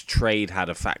how much trade had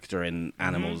a factor in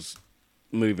animals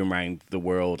moving around the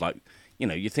world. Like,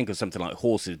 you think of something like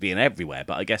horses being everywhere,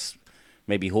 but I guess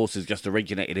maybe horses just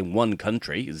originated in one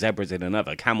country, zebras in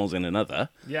another, camels in another.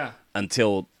 Yeah.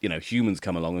 Until, humans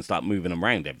come along and start moving them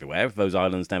around everywhere. If those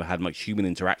islands never had much human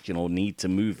interaction or need to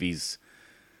move these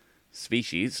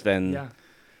species, then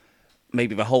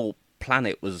maybe the whole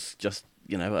planet was just,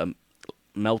 a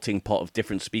melting pot of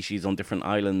different species on different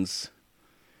islands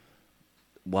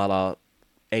while our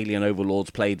alien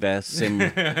overlords played their sim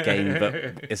game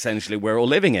that essentially we're all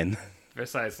living in.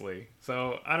 Precisely.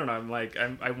 So I don't know.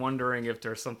 I'm wondering if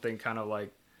there's something kind of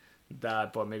like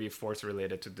that, but maybe force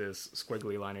related to this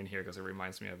squiggly line in here because it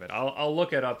reminds me of it. I'll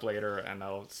look it up later and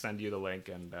I'll send you the link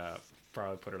and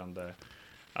probably put it on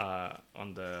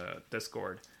the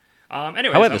Discord.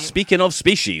 Anyways, however, speaking of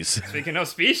species,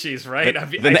 right?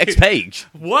 The next page.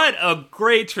 What a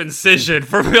great transition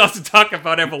for us to talk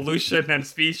about evolution and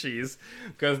species,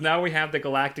 because now we have the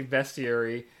Galactic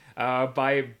Bestiary.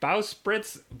 By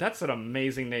Bowspritz. That's an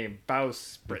amazing name,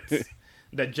 Bowspritz.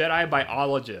 The Jedi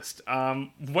biologist.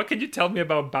 What can you tell me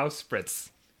about Bowspritz?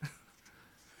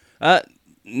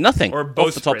 Nothing. Or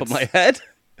off the top of my head.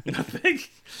 Nothing?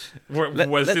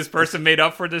 Was this person made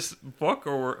up for this book,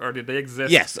 or did they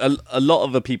exist? Yes, a lot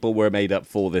of the people were made up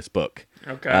for this book.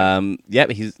 Okay.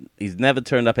 He's never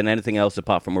turned up in anything else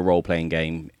apart from a role-playing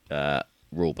game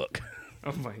rulebook.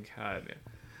 Oh my god.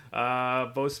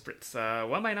 Bowspritz.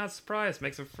 Why am I not surprised?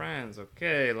 Make some friends.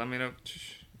 Okay, let me know.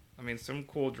 I mean, some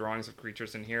cool drawings of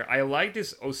creatures in here. I like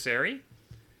this Oseri.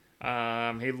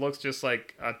 He looks just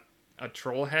like a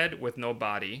troll head with no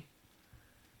body.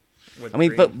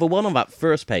 But the one on that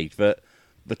first page, the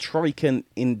Troican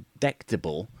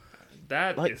Indectable.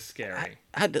 That is scary.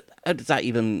 How does that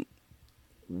even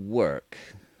work?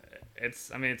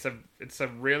 It's a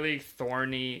really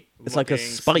thorny. It's like a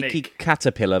spiky snake.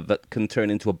 caterpillar that can turn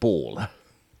into a ball.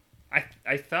 I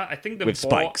think the with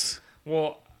spikes.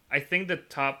 Well, I think the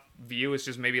top view is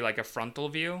just maybe like a frontal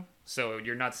view, so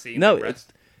you're not seeing the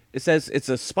rest. It says it's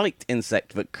a spiked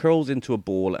insect that curls into a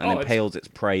ball and impales its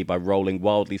prey by rolling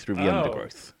wildly through the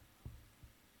undergrowth.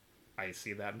 I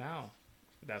see that now.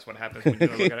 That's what happens when you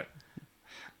look at it.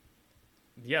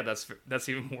 Yeah, that's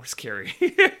even more scary.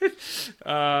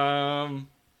 Okay.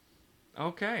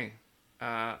 Okay,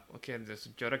 this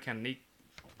Jodakan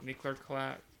Nickler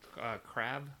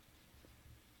crab.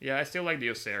 Yeah, I still like the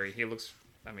Oseri. He looks...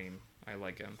 I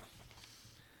like him.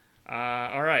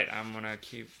 All right, I'm gonna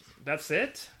keep. That's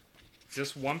it.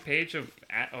 Just one page of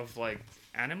like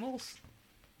animals.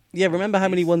 Yeah, remember how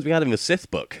many ones we had in the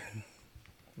Sith book?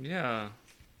 Yeah.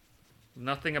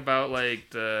 Nothing about like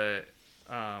the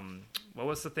what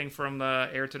was the thing from the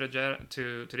heir to the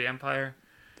to the Empire?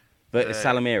 But it's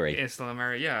Salamiri. It's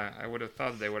Salamiri, yeah. I would have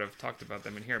thought they would have talked about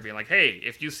them in here, being like, "Hey,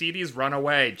 if you see these, run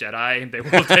away, Jedi. They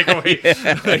will take away.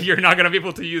 You're not gonna be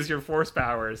able to use your Force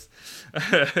powers."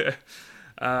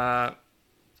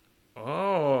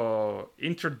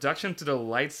 Introduction to the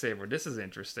lightsaber. This is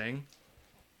interesting.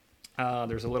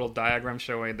 There's a little diagram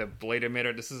showing the blade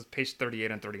emitter. This is page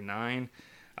 38 and 39.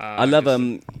 I love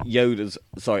Ahsoka's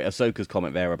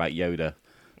comment there about Yoda,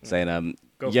 saying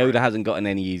Yoda hasn't gotten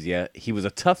any easier. He was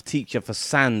a tough teacher for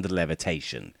sand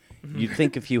levitation. You'd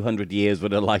think a few hundred years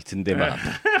would have lightened him up.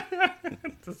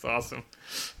 That's awesome.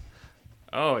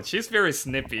 Oh, she's very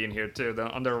snippy in here too.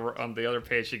 On the other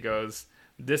page, she goes,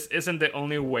 "This isn't the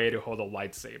only way to hold a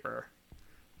lightsaber."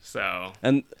 So.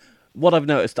 And what I've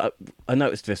noticed, I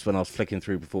noticed this when I was flicking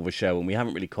through before the show, and we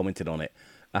haven't really commented on it,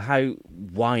 how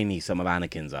whiny some of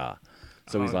Anakin's are.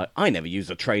 So he's like, I never used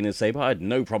a trainer's saber. I had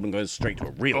no problem going straight to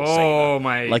a real saber. Oh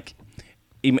my! Like,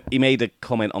 he made a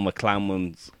comment on the clan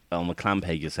ones, on the clan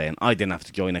pages saying, I didn't have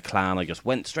to join a clan. I just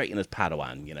went straight in as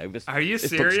Padawan. You know, are you this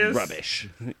serious? Book's rubbish.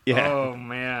 Yeah. Oh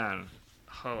man.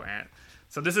 Oh,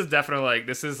 so this is definitely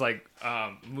like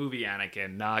movie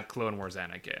Anakin, not Clone Wars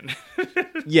Anakin.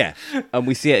 Yeah, and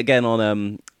we see it again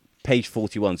on page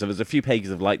 41. So there's a few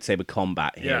pages of lightsaber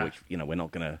combat here, which we're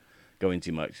not going to go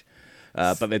into much.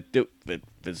 But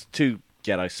there's two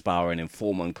Jedi sparring in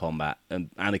 4-man combat, and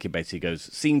Anakin basically goes,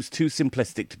 "Seems too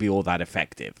simplistic to be all that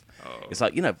effective." Oh. It's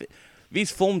like,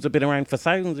 these forms have been around for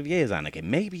thousands of years, Anakin.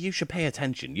 Maybe you should pay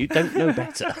attention. You don't know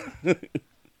better.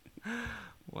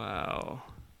 Wow.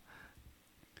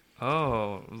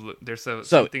 Oh, there's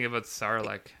something about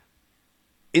Sarlacc.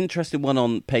 Interesting one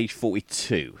on page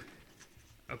 42.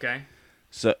 Okay.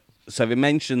 So they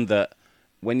mentioned that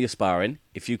when you're sparring,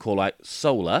 if you call out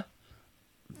Solar,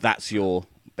 that's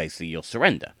basically your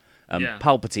surrender.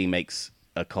 Palpatine makes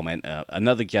a comment,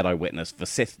 another Jedi witness, the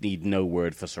Sith need no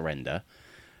word for surrender.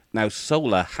 Now,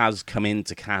 Solar has come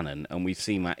into canon, and we've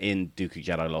seen that in Duke of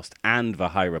Jedi Lost and the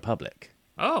High Republic.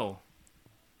 Oh.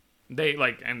 They,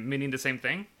 meaning the same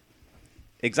thing?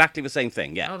 Exactly the same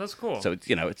thing, yeah. Oh, that's cool. So,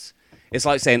 it's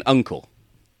like saying uncle.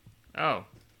 Oh,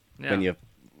 yeah.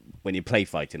 When you play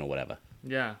fighting or whatever.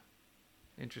 Yeah.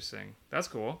 Interesting. That's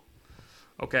cool.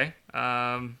 Okay.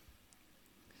 And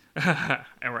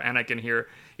we're Anakin here.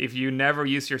 If you never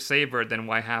use your saber, then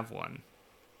why have one?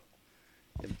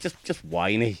 Just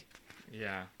whiny.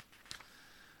 Yeah.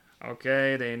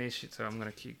 Okay, they initiate. So I'm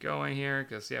gonna keep going here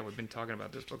because we've been talking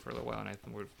about this book for a little while, and I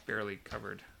think we've barely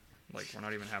covered. We're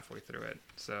not even halfway through it.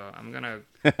 So I'm gonna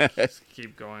just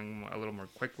keep going a little more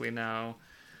quickly now.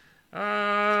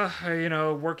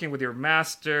 Working with your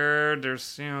master. There's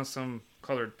some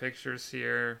colored pictures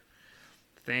here.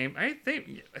 Theme. I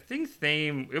think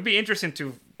theme. It would be interesting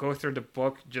to go through the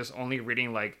book just only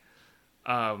reading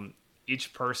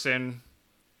each person,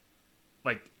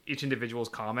 each individual's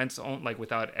comments on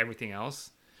without everything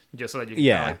else, just so that you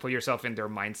can put yourself in their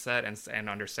mindset and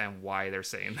understand why they're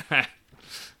saying that.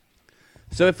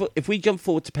 So if we jump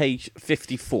forward to page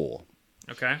 54.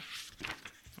 Okay.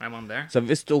 I'm on there. So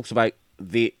this talks about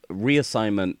the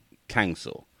reassignment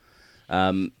council.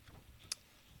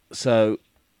 So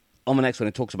on the next one,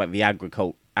 it talks about the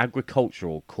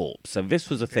agricultural corps. So this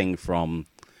was a thing from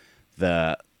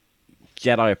the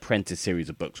Jedi Apprentice series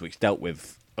of books, which dealt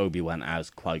with Obi-Wan as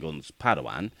Qui-Gon's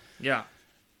Padawan. Yeah.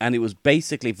 And it was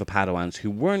basically for Padawans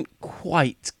who weren't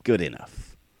quite good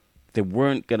enough. They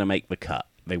weren't going to make the cut.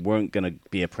 They weren't going to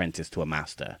be apprenticed to a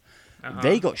master. Uh-huh.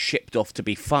 They got shipped off to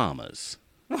be farmers.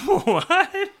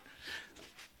 What?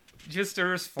 Just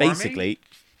farming? Basically,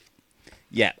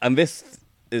 yeah. And this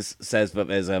says that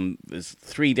there's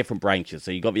 3 different branches.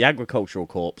 So you got the agricultural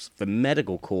corps, the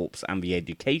medical corps, and the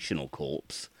educational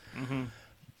corps. Mm-hmm.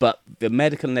 But the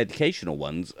medical and educational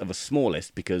ones are the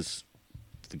smallest because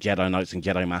the Jedi Knights and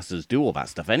Jedi Masters do all that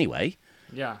stuff anyway.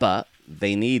 Yeah. But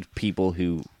they need people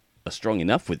who are strong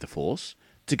enough with the Force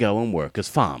to go and work as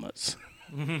farmers.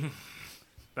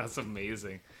 That's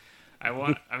amazing. I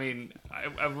would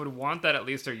want that at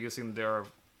least they're using their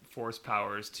Force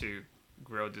powers to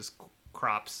grow these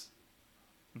crops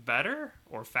better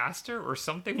or faster or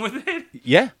something with it.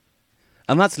 Yeah.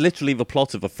 And that's literally the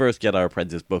plot of the first Jedi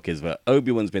Apprentice book, is that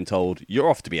Obi-Wan's been told, you're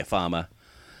off to be a farmer.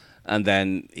 And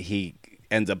then he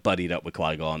ends up buddied up with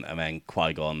Qui-Gon, and then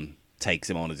Qui-Gon takes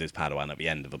him on as his Padawan at the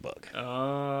end of the book.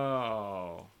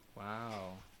 Oh,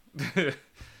 wow.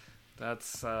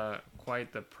 That's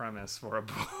quite the premise for a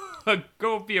book.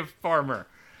 Go be a farmer.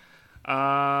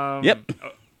 Yep.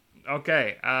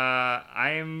 Okay.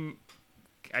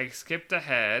 I skipped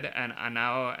ahead, and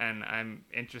I'm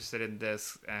interested in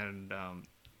this. And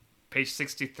page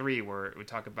 63, where we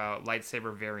talk about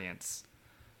lightsaber variants,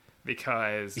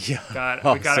 because we got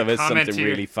so a there's comment something here.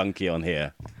 really funky on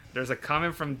here. There's a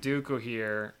comment from Dooku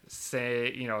here.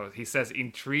 He says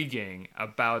intriguing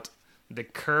about the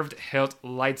curved hilt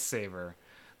lightsaber.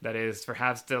 That is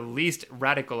perhaps the least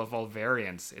radical of all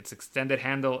variants. Its extended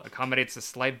handle accommodates a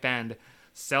slight bend,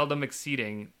 seldom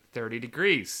exceeding 30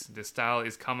 degrees. This style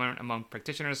is common among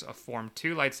practitioners of Form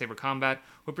 2 lightsaber combat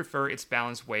who prefer its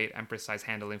balanced weight and precise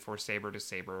handling for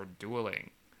saber-to-saber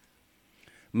dueling.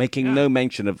 Making no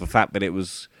mention of the fact that it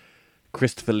was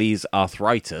Christopher Lee's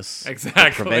arthritis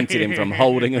that prevented him from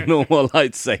holding a normal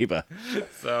lightsaber.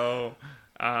 So,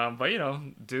 but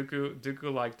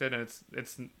Dooku liked it, and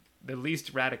it's the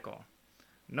least radical.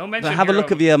 No mention. But have a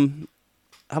look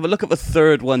at the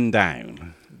third one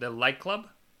down. The Light Club.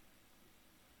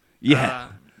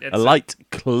 Yeah, a light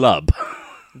club.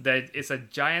 It's a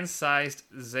giant-sized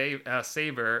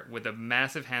saber with a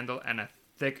massive handle and a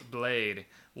thick blade.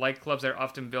 Light clubs are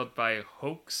often built by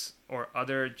Hokes or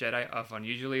other Jedi of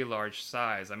unusually large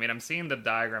size. I mean, I'm seeing the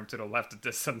diagram to the left of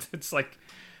this, and it's like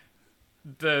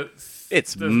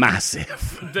It's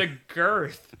massive. The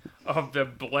girth of the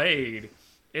blade.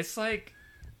 It's like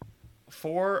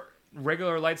 4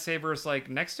 regular lightsabers like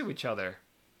next to each other.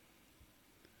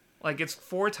 Like it's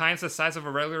 4 times the size of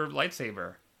a regular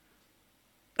lightsaber.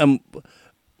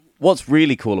 What's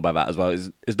really cool about that as well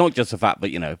is not just the fact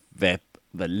that they're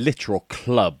literal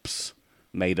clubs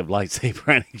made of lightsaber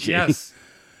energy. Yes.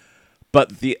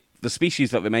 But the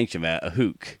species that they mentioned there, a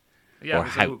hook, or it's a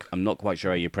hauk, hook. I'm not quite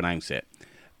sure how you pronounce it.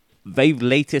 They've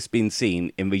latest been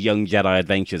seen in the Young Jedi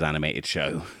Adventures animated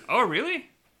show. Oh, really?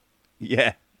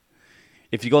 Yeah.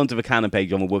 If you go onto the canon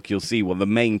page on the Wookiee, you'll see the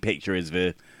main picture is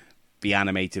the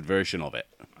animated version of it.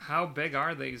 How big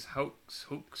are these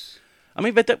hooks? I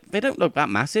mean, they don't look that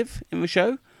massive in the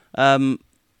show. They're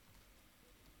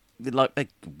like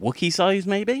Wookiee size,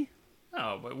 maybe.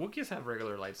 Oh, but Wookiees have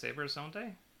regular lightsabers, don't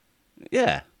they?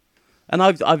 Yeah, and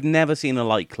I've never seen a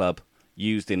light club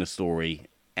used in a story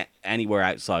anywhere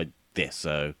outside this,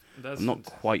 so I'm not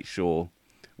quite sure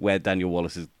where Daniel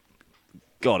Wallace has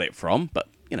got it from, but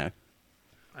I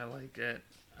like it.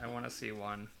 I want to see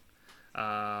one.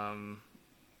 And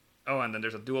then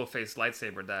there's a dual-faced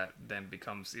lightsaber that then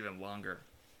becomes even longer.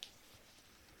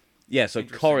 Yeah, so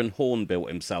Corran Horn built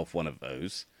himself one of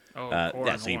those.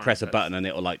 Oh, so you press a button and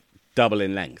it'll double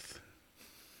in length.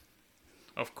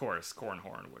 Of course, Corran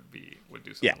Horn would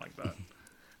do something like that.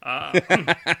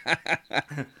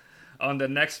 On the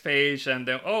next page, and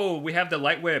then we have the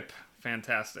light whip.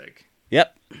 Fantastic.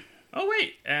 Yep. Oh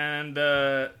wait, and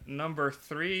number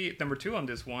 2 on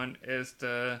this one is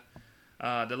the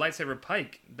lightsaber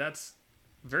pike. That's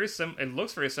very it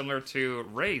looks very similar to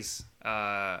Rey's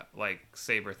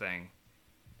saber thing.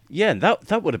 Yeah,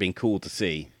 that would have been cool to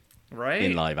see, right,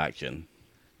 in live action.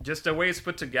 Just the way it's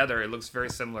put together, it looks very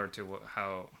similar to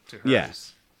hers. Yeah.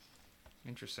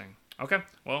 Interesting. Okay.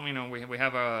 Well, we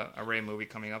have a Rey movie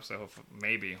coming up, so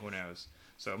maybe, who knows?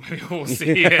 So maybe we'll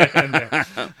see it. And,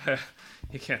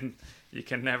 you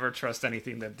can never trust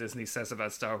anything that Disney says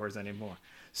about Star Wars anymore.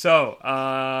 So,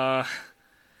 all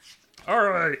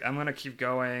right, I'm gonna keep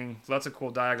going. Lots of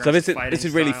cool diagrams. So this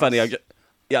is really funny.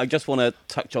 I just want to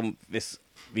touch on these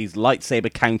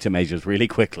lightsaber countermeasures really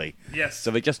quickly. Yes. So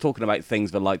they're just talking about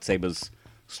things the lightsabers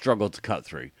struggle to cut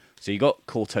through. So you've got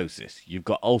cortosis, you've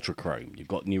got ultrachrome, you've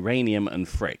got neuranium and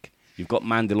frick, you've got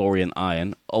Mandalorian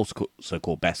iron, also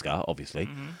called Beskar, obviously,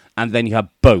 and then you have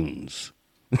bones.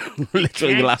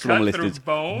 Literally, the last one on the list is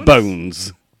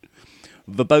bones.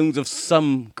 The bones of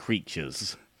some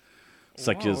creatures,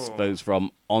 such as those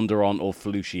from Onderon or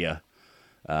Felucia,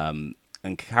 and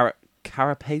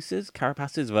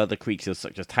carapaces of other creatures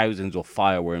such as thousands or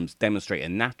fireworms demonstrate a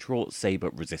natural saber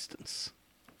resistance.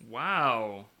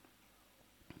 Wow.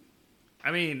 I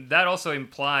mean, that also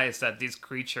implies that these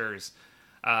creatures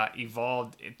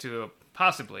evolved to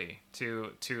possibly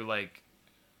to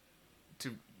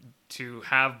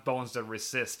have bones that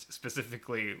resist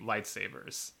specifically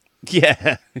lightsabers.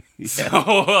 Yeah.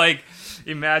 So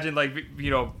imagine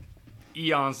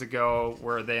eons ago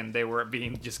where then they were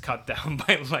being just cut down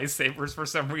by lightsabers for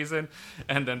some reason,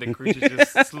 and then the creatures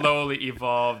just slowly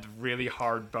evolved really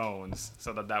hard bones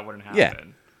so that wouldn't happen. Yeah.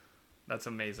 That's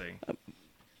amazing.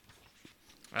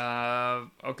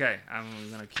 Okay, I'm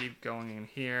gonna keep going in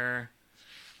here.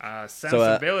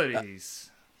 Sensibilities.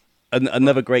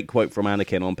 Another great quote from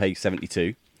Anakin on page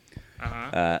 72.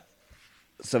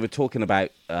 so we're talking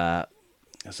about.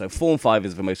 So Form 5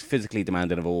 is the most physically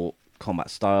demanding of all combat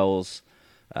styles.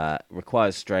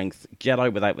 Requires strength.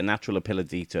 Jedi without the natural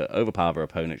ability to overpower their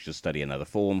opponent should study another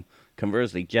form.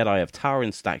 Conversely, Jedi of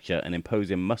towering stature and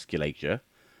imposing musculature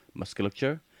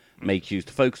may choose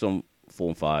to focus on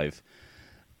Form 5.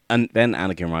 And then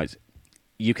Anakin writes,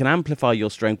 "You can amplify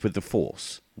your strength with the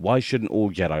Force. Why shouldn't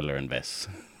all Jedi learn this?"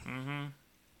 Mm-hmm.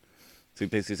 So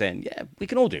basically saying, yeah, we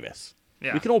can all do this.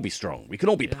 Yeah. We can all be strong. We can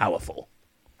all be powerful.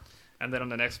 And then on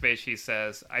the next page, he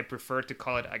says, "I prefer to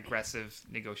call it aggressive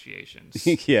negotiations."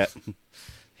 Yeah.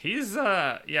 He's,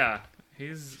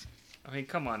 he's, I mean,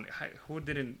 come on. Who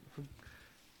didn't,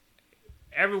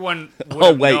 everyone would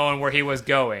have known where he was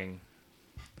going.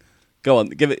 Go on,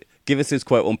 give us his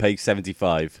quote on page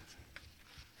 75.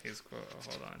 His quote,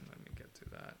 hold on, let me get to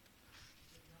that.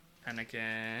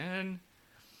 Anakin,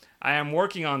 "I am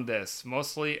working on this,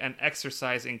 mostly an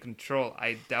exercise in control.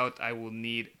 I doubt I will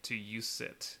need to use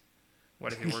it."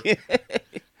 What if he worked?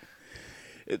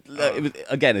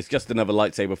 Again, it's just another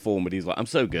lightsaber form, but he's like, "I'm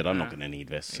so good, I'm not going to need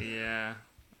this." Yeah.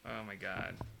 Oh my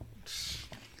god.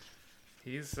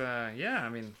 He's I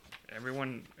mean,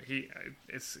 everyone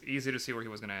it's easy to see where he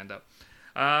was going to end up.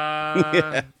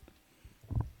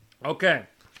 Okay.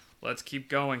 Let's keep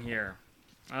going here.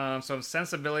 So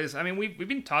sensibilities. I mean, we've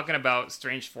been talking about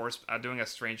strange force, doing a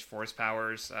strange force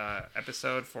powers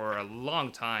episode for a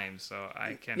long time, so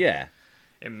I can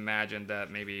imagine that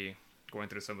maybe going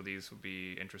through some of these would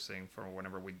be interesting for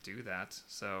whenever we do that.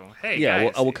 So hey,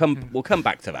 guys, we'll come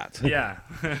back to that. Yeah.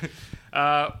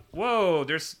 Whoa,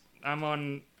 I'm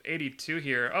on 82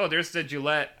 here. Oh, there's the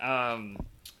Gillette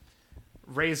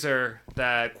razor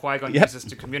that Qui-Gon uses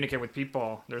to communicate with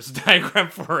people. There's a diagram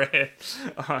for it.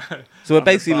 So we're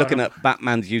basically looking at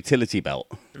Batman's utility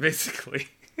belt. Basically.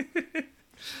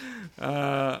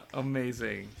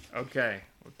 Amazing. Okay,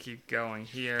 we'll keep going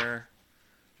here.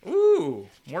 Ooh,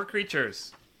 more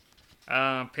creatures.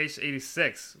 Page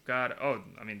 86. We've got,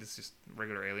 this is just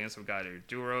regular aliens. We've got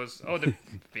Duros. Oh, the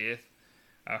fifth.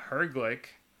 Herglick.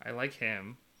 I like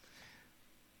him.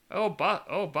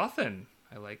 Button.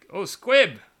 I like. Oh,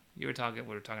 Squib. We were talking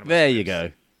about. There Squibs. you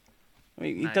go. I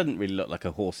mean, he doesn't really look like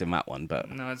a horse in that one, but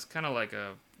no, it's kind of like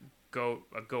a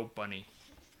goat bunny.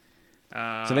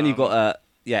 So then you've got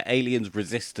aliens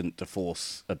resistant to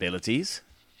force abilities.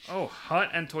 Oh,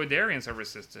 Hutt and Toydarians are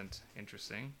resistant.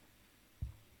 Interesting.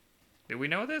 Did we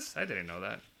know this? I didn't know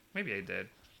that. Maybe I did.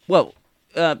 Well,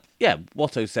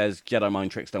 Watto says Jedi mind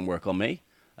tricks don't work on me.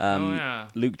 Yeah.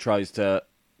 Luke tries to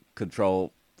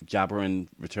control Jabba in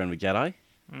Return of the Jedi.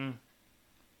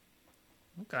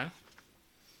 Okay.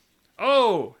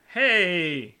 Oh,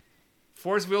 hey!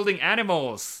 Force-wielding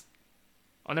animals!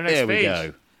 On the next page. There we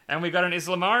go. And we got an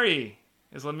Islamiri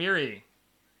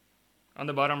on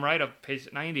the bottom right of page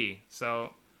 90.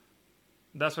 So,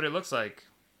 that's what it looks like.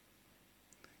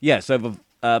 Yeah, so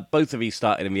both of these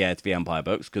started in the Heir to the Empire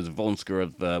books, because Vonska are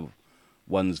the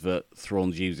ones that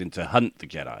Thrawn's using to hunt the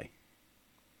Jedi.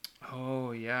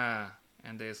 Oh, yeah.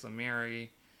 And the Islamiri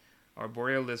are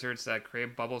boreal lizards that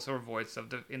create bubbles or voids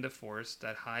in the Force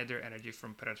that hide their energy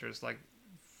from predators like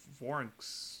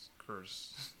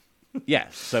Vornkers. Yeah,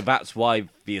 so that's why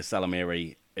the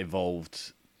Islamiri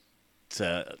evolved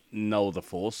to know the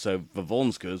Force, so the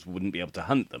Vornskers wouldn't be able to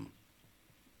hunt them.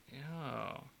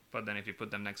 Yeah. But then if you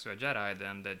put them next to a Jedi,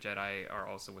 then the Jedi are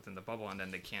also within the bubble, and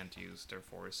then they can't use their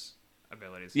Force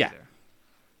abilities either.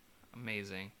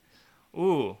 Amazing.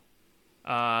 Ooh.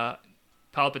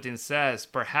 Palpatine says,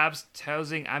 perhaps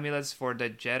Taozing amulets for the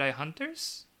Jedi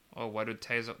hunters? Or what do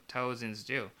Taozins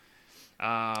do?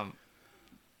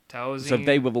 Taozing... So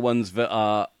they were the ones that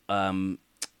are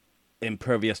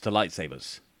impervious to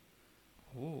lightsabers.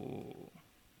 Ooh.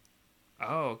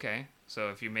 Oh, okay. So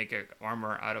if you make an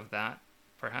armor out of that,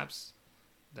 perhaps,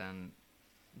 then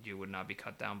you would not be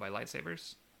cut down by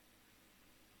lightsabers?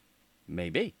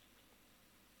 Maybe.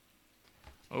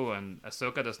 Oh, and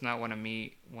Ahsoka does not want to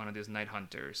meet one of these night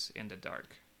hunters in the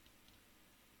dark.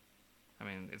 I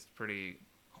mean, it's pretty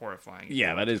horrifying.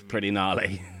 Yeah, that is pretty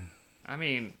gnarly. I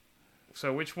mean,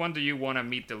 so which one do you want to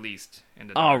meet the least in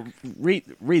the dark? Oh,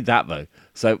 read that, though.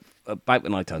 So, about the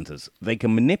Night Hunters. They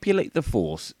can manipulate the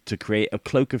Force to create a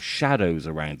cloak of shadows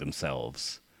around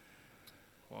themselves.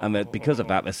 Whoa. And that because of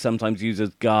that, they're sometimes used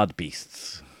as guard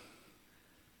beasts.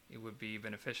 It would be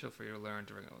beneficial for you to learn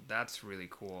to... That's really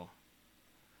cool.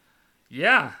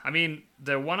 Yeah, I mean,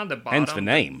 the one on the bottom... Hence the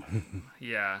name.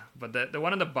 Yeah, but the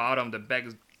one on the bottom, the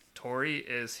Beg Tori,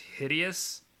 is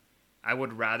hideous. I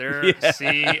would rather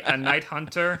see a Night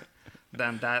Hunter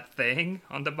than that thing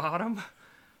on the bottom.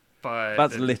 But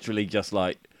that's literally just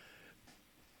like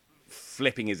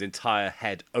flipping his entire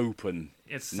head open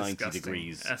It's 90 disgusting.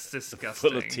 degrees. That's disgusting.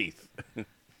 Full of teeth.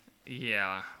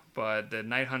 Yeah, but the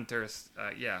Night Hunters,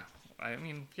 yeah. I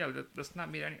mean, yeah, let's not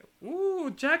meet any...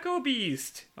 Ooh, Jacko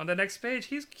Beast! On the next page,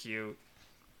 he's cute.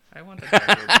 I want the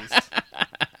Jacko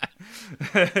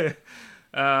Beast.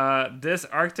 This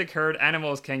Arctic herd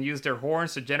animals can use their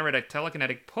horns to generate a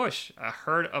telekinetic push. A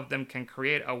herd of them can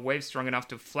create a wave strong enough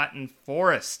to flatten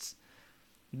forests.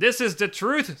 This is the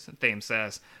truth, Thame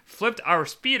says. Flipped our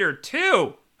speeder,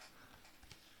 too!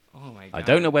 Oh my god. I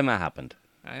don't know when that happened.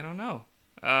 I don't know.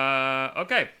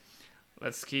 Okay.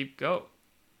 Let's keep go.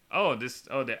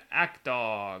 The Ack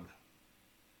Dog.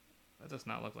 That does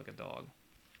not look like a dog.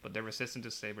 But they're resistant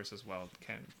to sabers as well,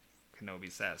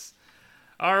 Kenobi says.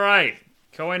 Alright,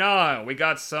 going on. We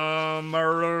got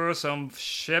some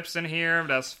ships in here.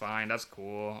 That's fine, that's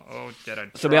cool. Oh,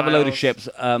 Jedi So we have a load of Trials. ships,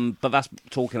 but that's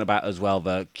talking about as well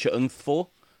the Ch'Unfor,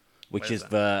 which What is is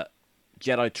the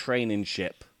Jedi training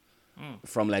ship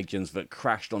from Legends that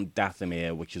crashed on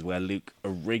Dathomir, which is where Luke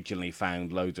originally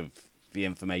found loads of the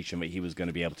information that he was going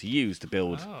to be able to use to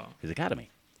build his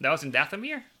academy. That was in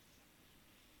Dathomir?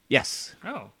 Yes.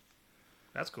 Oh,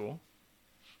 that's cool.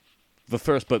 The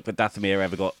first book that Dathomir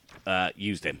ever got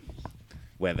used in,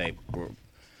 where they were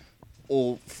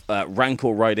all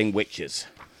Rancor riding witches.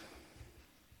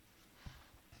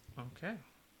 Okay.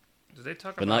 Did they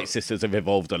talk The about... Night Sisters have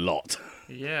evolved a lot.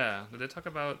 Yeah. Did they talk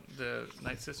about the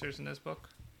Night Sisters in this book?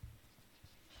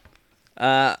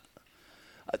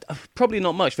 Probably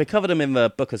not much. They covered them in the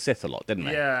Book of Sith a lot, didn't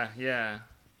they? Yeah.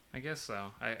 I guess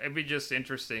so. It'd be just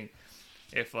interesting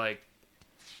if, like,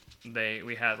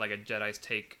 we had, like, a Jedi's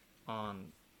take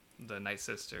on the Night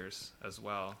Sisters as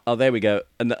well. Oh, there we go.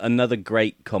 Another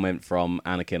great comment from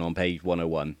Anakin on page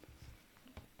 101.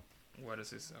 What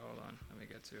does he say? Hold on. Let me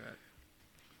get to it.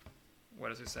 What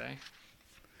does he say?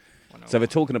 So they're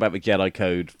talking about the Jedi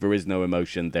Code. There is no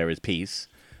emotion, there is peace.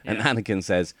 And Yeah. Anakin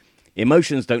says,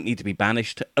 emotions don't need to be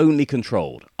banished, only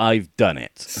controlled. I've done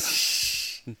it.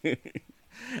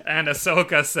 And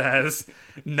Ahsoka says,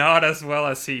 not as well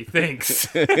as he thinks.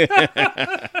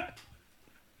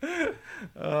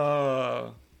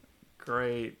 Oh,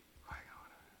 great.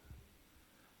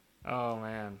 Oh,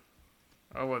 man.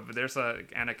 Oh, but there's a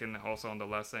Anakin also on the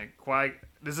left saying,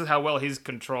 this is how well he's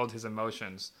controlled his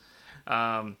emotions.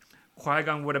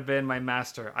 Qui-Gon would have been my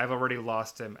master. I've already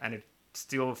lost him, and it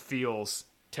still feels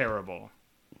terrible.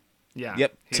 Yeah.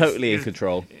 Yep, totally in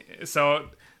control. So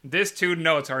these two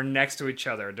notes are next to each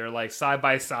other. They're like side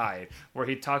by side, where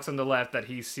he talks on the left that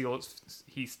he still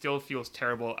feels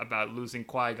terrible about losing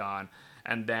Qui-Gon,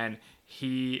 and then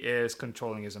he is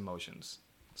controlling his emotions.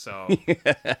 So,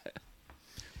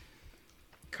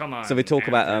 come on. So they talk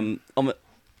about Anakin.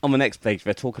 on the next page.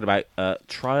 They're talking about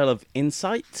trial of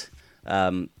insight.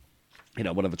 One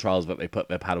of the trials that they put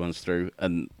their Padawans through,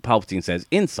 and Palpatine says,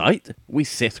 "Insight, we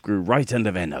Sith grew right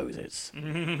under their noses."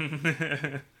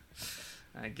 I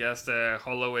guess the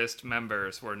Holoist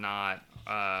members were not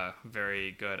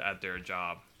very good at their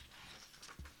job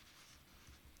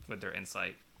with their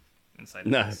insight.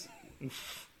 No.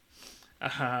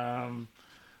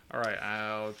 All right,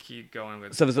 I'll keep going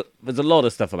with. So there's a lot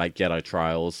of stuff about Jedi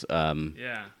trials.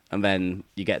 Yeah. And then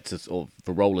you get to sort of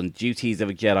the role and duties of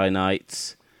a Jedi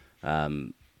Knight.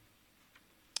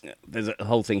 There's a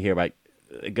whole thing here about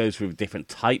it goes through different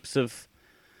types of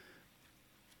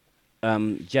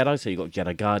Jedi. So you've got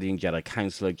Jedi Guardian, Jedi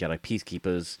Counselor, Jedi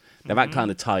Peacekeepers. Now that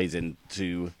kind of ties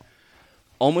into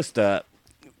almost the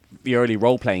early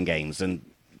role-playing games, and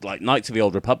like Knights of the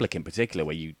Old Republic in particular,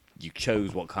 where you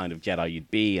chose what kind of Jedi you'd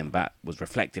be, and that was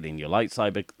reflected in your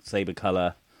lightsaber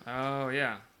color. Oh,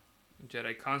 yeah.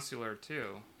 Jedi Consular,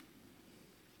 too.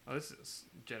 Oh, this is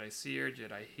Jedi Seer,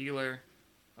 Jedi Healer.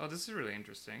 Oh, this is really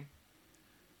interesting.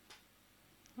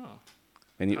 Oh.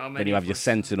 Then you How then many you have your for-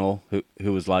 Sentinel,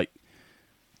 who was like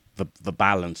the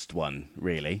balanced one,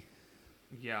 really.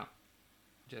 Yeah.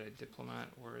 Jedi Diplomat,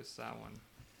 where is that one?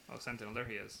 Oh, Sentinel, there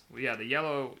he is. Well, yeah, the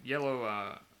yellow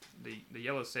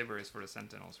saber is for the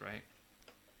Sentinels, right?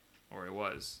 Or it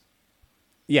was.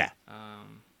 Yeah.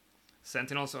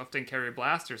 Sentinels often carry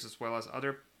blasters as well as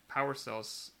other power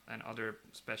cells and other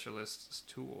specialists'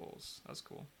 tools. That's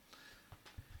cool.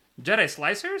 Jedi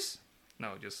Slicers?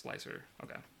 No, just Slicer.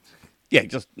 Okay. Yeah,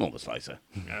 just normal slicer.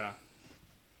 Yeah.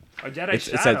 A Jedi It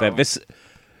Shadow. says that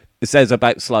it says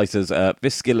about slicers,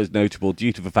 this skill is notable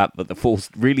due to the fact that the Force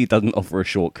really doesn't offer a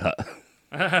shortcut.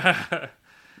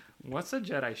 What's a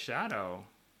Jedi Shadow?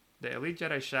 The elite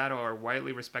Jedi Shadow are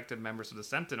widely respected members of the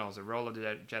Sentinels. The role of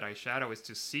the Jedi Shadow is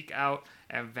to seek out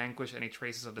and vanquish any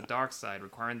traces of the dark side,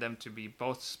 requiring them to be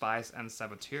both spies and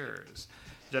saboteurs.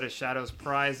 Jedi Shadows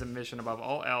prize the mission above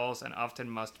all else and often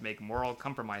must make moral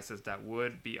compromises that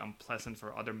would be unpleasant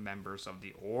for other members of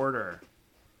the Order.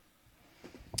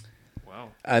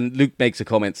 Wow. And Luke makes a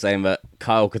comment saying that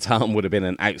Kyle Katarn would have been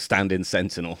an outstanding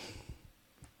Sentinel.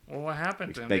 Well, what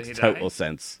happened to him? Makes Did he total die?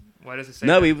 sense. Why does it say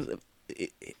No, that?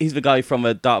 he's the guy from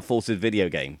a Dark Forces video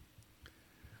game.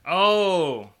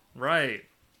 Oh, right.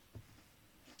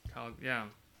 Yeah.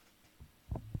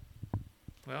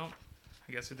 Well,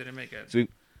 I guess he didn't make it. So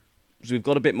we've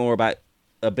got a bit more about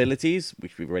abilities,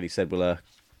 which we've already said we'll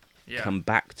Yeah. come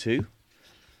back to.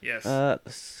 Yes. A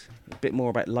bit more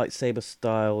about lightsaber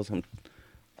styles.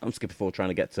 I'm skipping forward trying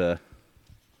to get to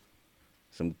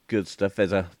some good stuff.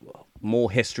 There's a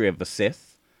more history of the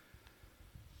Sith.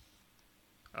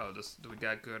 Oh, we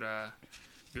got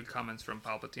good comments from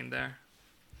Palpatine there.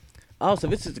 Oh, so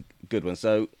this is a good one.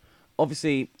 So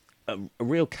obviously a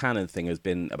real canon thing has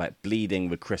been about bleeding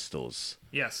the crystals.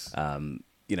 Yes.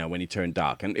 When you turn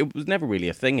dark. And it was never really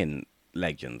a thing in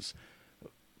Legends.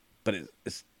 But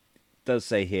it does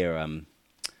say here,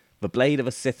 the blade of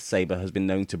a Sith saber has been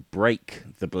known to break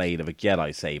the blade of a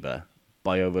Jedi saber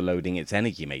by overloading its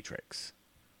energy matrix.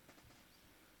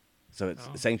 So it's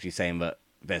essentially saying that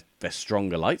they're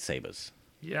stronger lightsabers.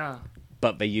 Yeah.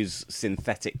 But they use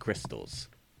synthetic crystals.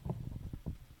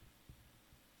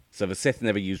 So the Sith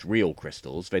never used real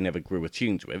crystals. They never grew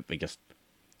attuned to it. They just,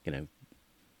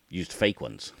 used fake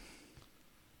ones.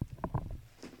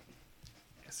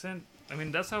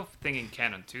 That's a thing in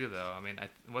canon too, though.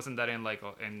 Wasn't that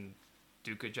in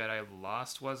Duke of Jedi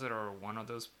Lost, was it, or one of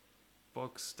those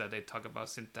books that they talk about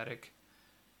synthetic?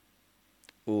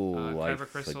 Oh, I kyber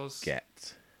crystals?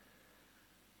 forget.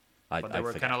 But they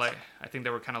were forget. kind of like, I think they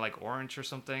were kind of like orange or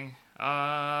something.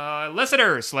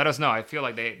 Listeners, let us know. I feel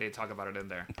like they talk about it in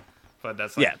there, but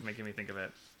that's making me think of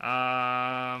it.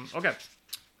 Okay,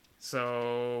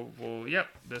 so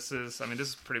this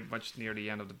is pretty much near the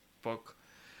end of the book.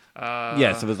 So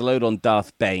there's a load on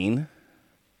Darth Bane.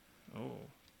 Oh,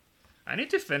 I need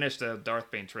to finish the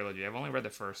Darth Bane trilogy. I've only read the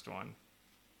first one.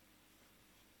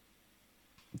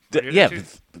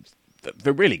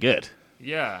 They're really good.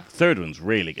 Yeah. Third one's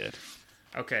really good.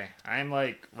 Okay, I'm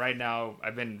right now.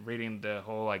 I've been reading the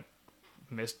whole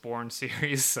Mistborn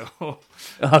series, so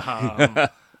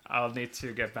I'll need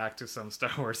to get back to some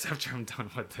Star Wars after I'm done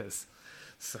with this.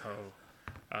 So.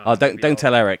 Don't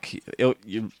tell Eric.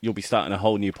 You'll be starting a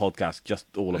whole new podcast just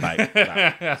all about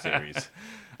that series.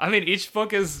 Each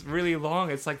book is really long.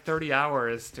 It's 30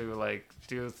 hours to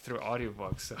do through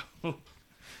audiobooks, so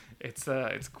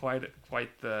it's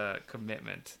quite the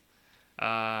commitment.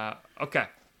 Okay.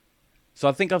 So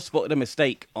I think I've spotted a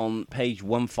mistake on page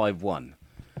 151.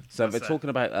 So they're talking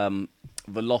about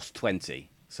the Lost 20.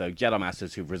 So Jedi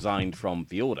Masters who've resigned from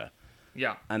the Order.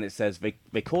 Yeah. And it says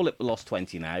they call it the Lost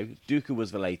 20 now. Dooku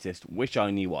was the latest. Wish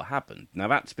I knew what happened. Now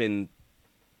that's been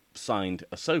signed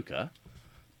Ahsoka,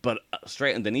 but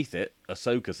straight underneath it,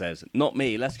 Ahsoka says, "Not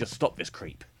me. Let's just stop this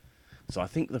creep." So I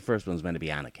think the first one's meant to be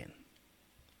Anakin.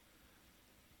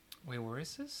 Wait, where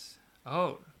is this?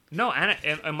 Oh no,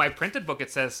 in my printed book it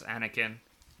says Anakin.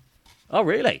 Oh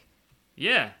really?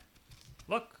 Yeah.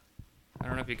 Look, I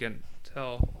don't know if you can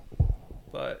tell,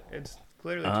 but it's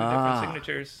clearly two different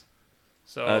signatures.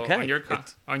 So okay. on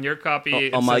your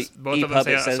copy, on my both of them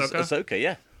say it says Ahsoka? Ahsoka,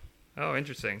 yeah. Oh,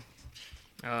 interesting.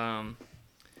 Not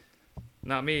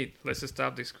me. Let's just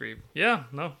stop this creep. Yeah,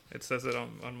 no, it says it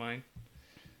on mine.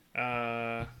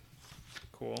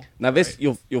 Cool. Now this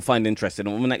you'll find interesting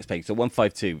on the next page. So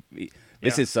 152.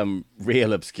 This is some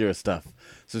real obscure stuff.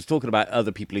 So it's talking about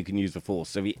other people who can use the Force.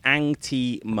 So the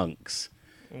Ang-Ti monks.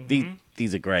 Mm-hmm.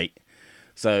 These are great.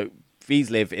 So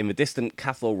these live in the distant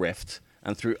Cathal Rift,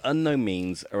 and through unknown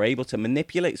means are able to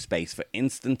manipulate space for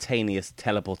instantaneous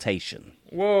teleportation.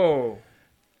 Whoa.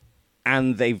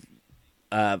 And they're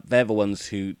the ones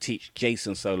who teach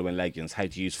Jason Solo in Legends how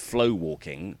to use flow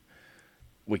walking,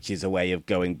 which is a way of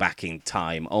going back in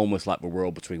time, almost like the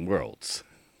World Between Worlds.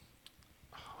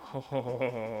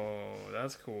 Oh,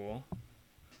 that's cool.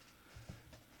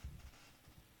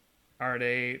 Have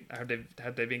they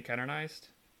been canonized?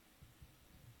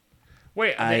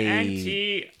 Wait, the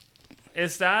Ang-Ti,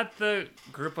 is that the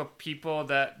group of people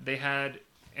that they had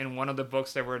in one of the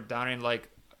books that were down in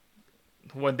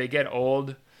when they get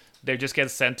old, they just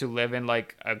get sent to live in a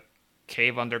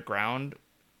cave underground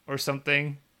or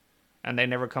something, and they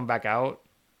never come back out?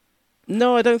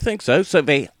 No, I don't think so. So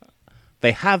they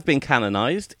have been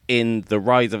canonized in the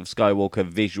Rise of Skywalker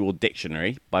Visual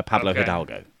Dictionary by Pablo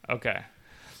Hidalgo. Okay.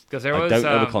 Because I don't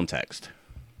know the context.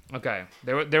 Okay,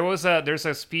 there's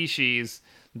a species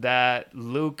that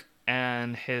Luke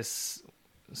and his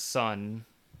son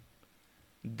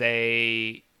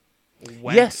they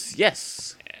went.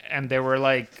 Yes. And they were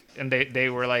like,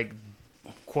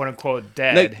 quote unquote No,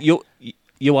 dead. you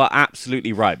are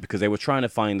absolutely right, because they were trying to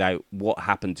find out what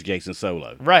happened to Jason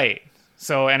Solo. Right.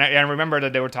 So, and I remember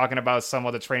that they were talking about some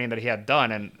of the training that he had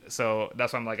done, and so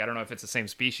that's why I'm like, I don't know if it's the same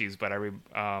species, but I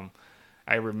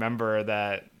remember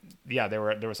that, yeah,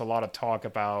 there was a lot of talk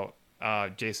about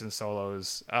Jason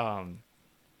Solo's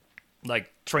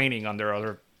like training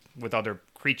with other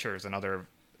creatures and other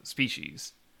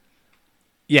species.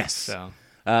 Yes. So,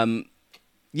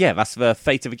 yeah, that's the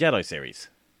Fate of a Jedi series.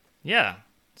 yeah.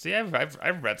 See,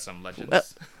 I've read some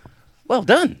Legends. Well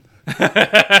done.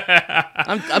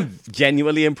 I'm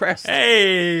genuinely impressed.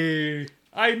 Hey,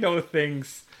 I know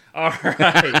things. All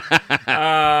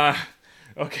right.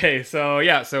 Okay, so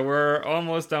we're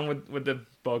almost done with the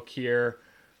book here.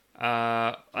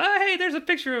 Hey, there's a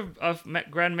picture of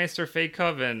Grand Maester Faye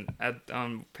Coven at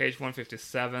page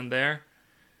 157 there.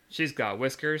 She's got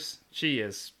whiskers. She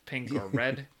is pink or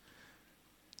red.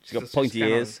 She's got pointy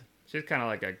ears. She's kind of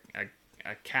like a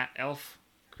cat elf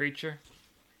creature.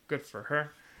 Good for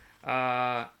her.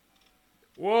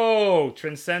 Whoa,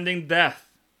 transcending death.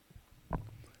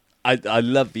 I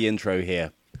love the intro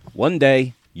here. One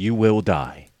day you will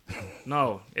die.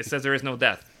 No, it says there is no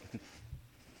death.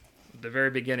 The very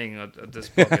beginning of this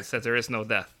book, it says there is no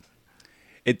death.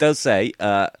 It does say,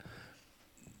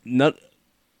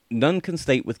 none can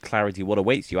state with clarity what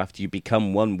awaits you after you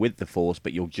become one with the Force,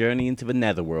 but your journey into the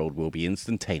netherworld will be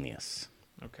instantaneous.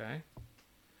 Okay.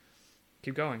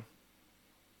 Keep going.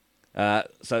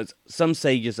 So it's some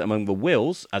sages among the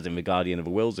Wills, as in the Guardian of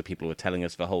the Wills, the people who are telling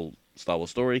us the whole Star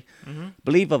Wars story,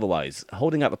 believe otherwise,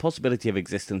 holding out the possibility of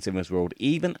existence in this world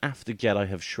even after Jedi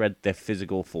have shred their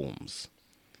physical forms.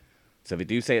 So they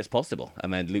do say it's possible,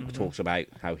 and then Luke talks about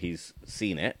how he's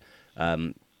seen it.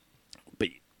 But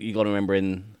you got to remember,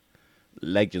 in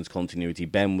Legends continuity,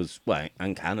 Ben was, well,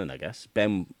 and canon, I guess,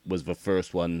 Ben was the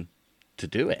first one to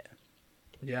do it.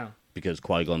 Yeah. Because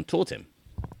Qui-Gon taught him.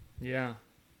 Yeah.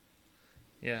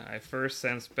 Yeah, I first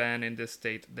sensed Ben in this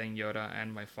state, then Yoda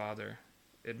and my father.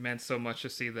 It meant so much to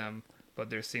see them, but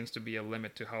there seems to be a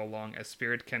limit to how long a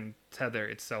spirit can tether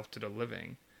itself to the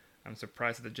living. I'm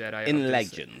surprised that the Jedi... In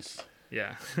Legends.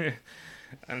 Yeah.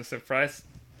 I'm surprised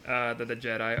that the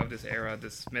Jedi of this era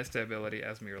dismissed the ability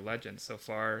as mere legend. So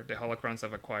far, the holocrons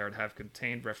I've acquired have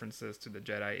contained references to the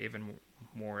Jedi even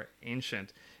more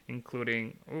ancient,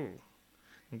 including,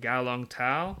 Galong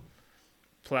Tau,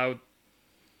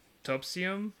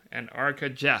 Plautopsium, and Arca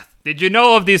Jeth. Did you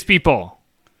know of these people?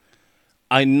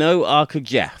 I know Arca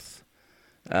Jeth.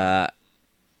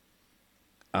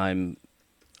 I'm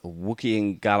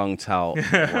Wookieing Galong Tau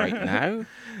right now.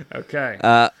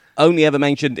 Okay. Only ever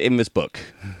mentioned in this book.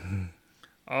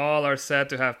 All are said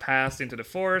to have passed into the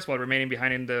Force while remaining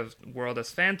behind in the world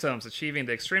as phantoms, achieving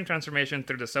the extreme transformation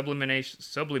through the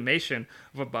sublimation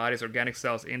of a body's organic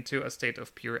cells into a state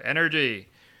of pure energy.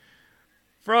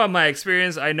 From my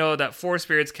experience, I know that Force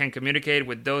spirits can communicate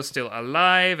with those still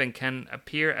alive and can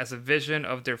appear as a vision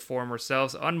of their former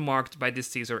selves unmarked by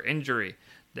disease or injury.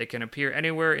 They can appear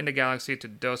anywhere in the galaxy to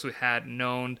those who had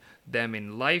known them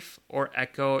in life or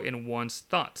echo in one's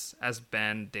thoughts, as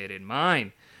Ben did in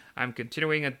mine. I'm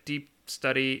continuing a deep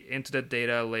study into the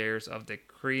data layers of the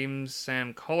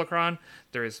Crimson Holocron.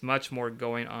 There is much more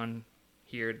going on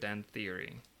here than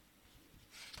theory.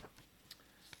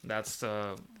 That's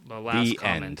the last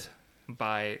comment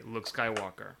by Luke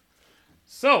Skywalker.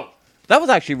 So that was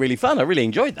actually really fun. I really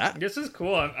enjoyed that. This is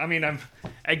cool. I mean, I'm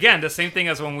again the same thing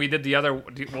as when we did the other.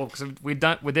 Well, cause we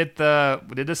did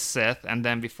the Sith, and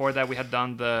then before that we had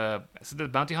done the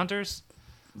Bounty Hunters.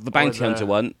 The Bounty Hunter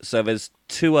one. So there's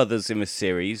two others in this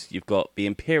series. You've got the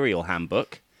Imperial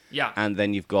Handbook. Yeah. And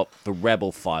then you've got the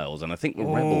Rebel Files, and I think the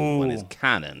Rebel one is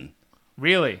canon.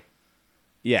 Really?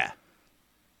 Yeah.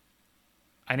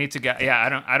 I need to get.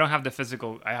 Yeah, I don't have the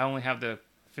physical. I only have the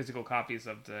physical copies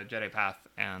of the Jedi Path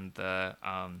and the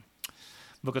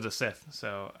Book of the Sith.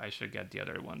 So I should get the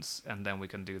other ones, and then we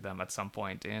can do them at some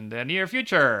point in the near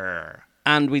future.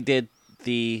 And we did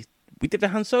the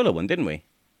Han Solo one, didn't we?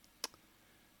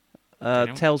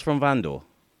 Tales from Vandor.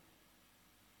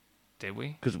 Did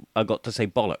we? Because I got to say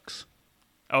bollocks.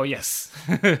 Oh yes.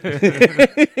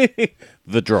 The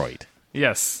droid.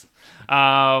 Yes.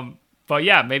 But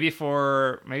yeah, maybe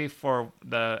for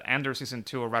the Andor season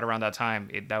 2 or right around that time,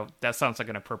 that sounds like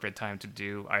an appropriate time to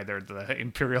do either the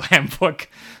Imperial Handbook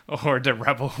or the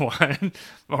Rebel one,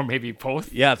 or maybe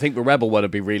both. Yeah, I think the Rebel one would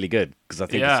be really good because I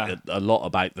think it's a lot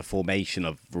about the formation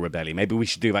of the rebellion. Maybe we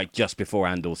should do that just before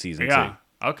Andor season 2.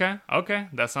 Okay.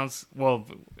 That sounds well.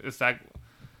 Is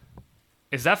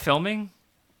that filming?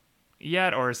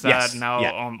 yet, or is that Yes, now?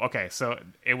 yeah. Okay, so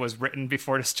it was written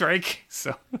before the strike.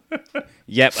 So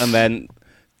Yep, and then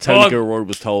Tony Oh. Gilroy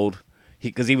was told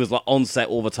because he was like on set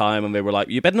all the time, and they were like,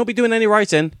 "You better not be doing any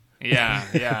writing." yeah.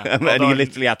 And he Although-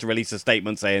 literally had to release a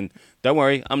statement saying, "Don't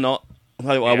worry, I'm not.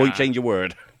 I Yeah. won't change your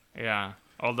word." Yeah.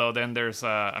 Although then there's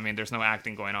there's no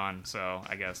acting going on, so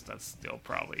I guess that's still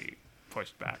probably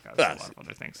pushed back as a lot of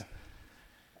other things.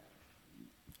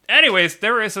 Anyways,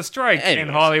 there is a strike in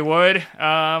Anyways. Hollywood.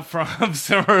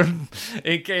 From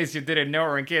in case you didn't know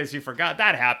or in case you forgot,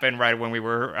 that happened right when we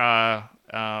were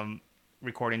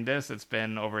recording this. It's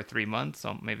been over 3 months,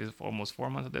 so maybe it's almost 4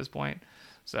 months at this point.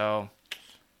 So,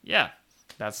 yeah,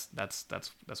 that's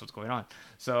what's going on.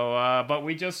 So, but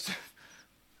we just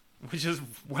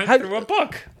went through a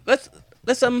book. Let's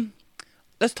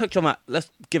touch on that. Let's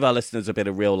give our listeners a bit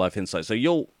of real life insight. So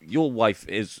your wife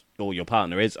is, or your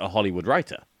partner is, a Hollywood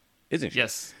writer, isn't she?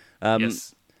 Yes.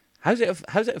 Yes. How's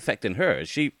it affecting her? Has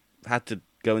she had to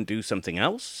go and do something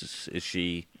else? Is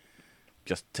she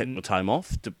just take the time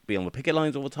off to be on the picket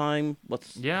lines all the time?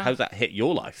 How's that hit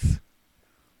your life?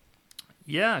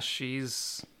 Yeah,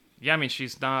 she's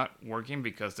not working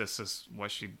because this is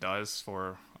what she does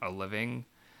for a living.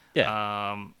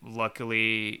 Yeah.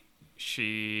 Luckily,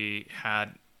 she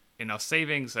had enough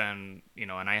savings, and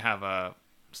and I have a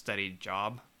steady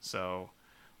job, so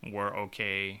we're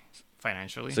okay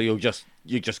financially. So you're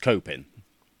just coping.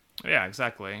 Yeah,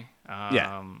 exactly.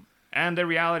 Yeah. And the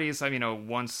reality is,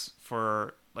 once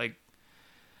for like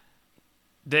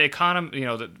the economy,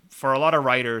 for a lot of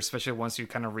writers, especially once you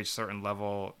kind of reach a certain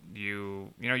level,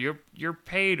 you're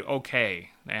paid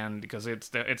okay, and because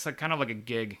it's a kind of like a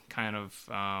gig kind of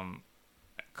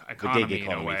economy, The gig economy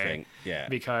in a way, thing. Yeah.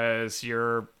 because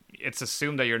it's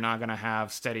assumed that you're not going to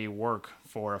have steady work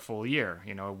for a full year.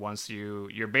 Once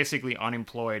you're basically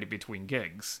unemployed between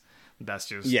gigs. That's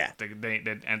just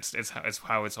it's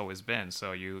how it's always been.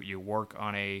 So you work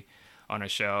on a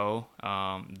show,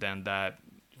 then that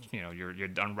you're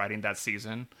done writing that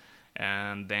season,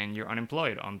 and then you're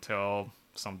unemployed until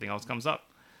something else comes up.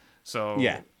 So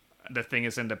the thing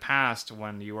is, in the past,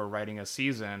 when you were writing a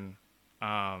season,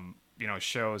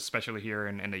 shows, especially here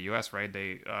in the US, right,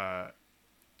 they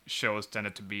shows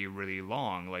tended to be really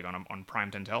long. Like on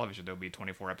primetime television, there'll be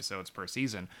 24 episodes per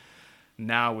season.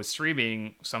 Now with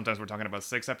streaming, sometimes we're talking about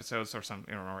 6 episodes or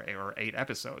or 8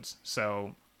 episodes.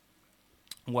 So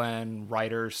when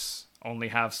writers only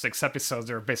have 6 episodes,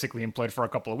 they're basically employed for a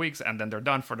couple of weeks, and then they're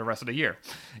done for the rest of the year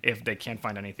if they can't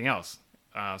find anything else.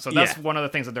 So that's one of the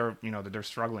things that they're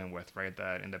struggling with, right?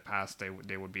 That in the past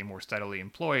they would be more steadily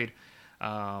employed,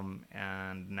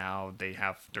 and now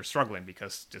they're struggling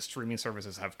because the streaming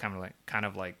services have kind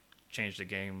of like changed the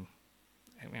game,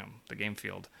 the game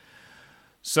field.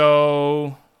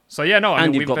 So yeah, no.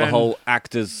 And you've got the whole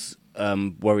actors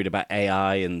worried about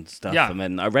AI and stuff. Yeah. And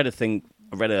then I read a thing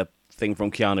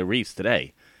from Keanu Reeves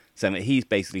today saying that he's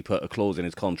basically put a clause in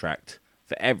his contract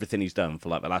for everything he's done for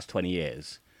like the last 20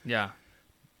 years. Yeah.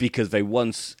 Because they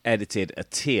once edited a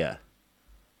tear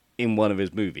in one of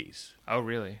his movies Oh,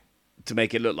 really? to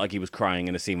make it look like he was crying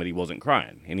in a scene when he wasn't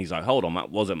crying. And he's like, hold on,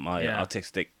 that wasn't my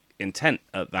artistic intent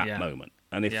at that moment.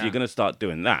 And if you're going to start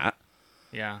doing that,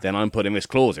 then I'm putting this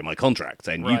clause in my contract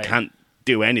saying you can't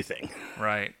do anything.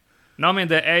 Right. No, I mean,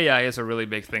 the AI is a really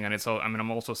big thing, and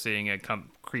I'm also seeing it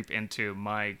creep into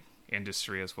my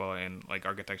industry as well, in like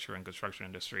architecture and construction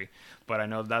industry. But I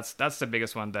know that's the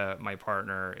biggest one that my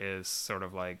partner is sort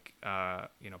of like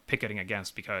picketing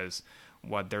against, because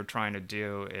what they're trying to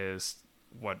do is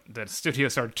what the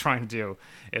studios are trying to do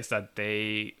is that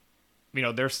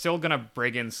they're still gonna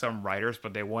bring in some writers,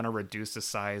 but they want to reduce the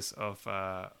size of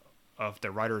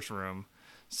the writers' room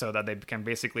so that they can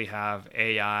basically have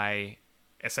AI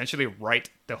essentially write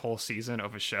the whole season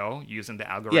of a show using the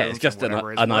algorithms. Yeah, it's just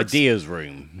an ideas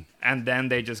room. And then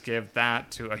they just give that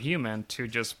to a human to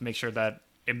just make sure that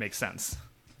it makes sense.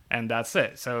 And that's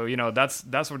it. So, that's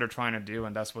what they're trying to do,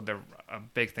 and that's what a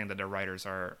big thing that the writers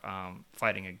are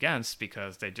fighting against,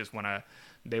 because they just want to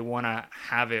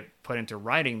have it put into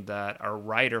writing that a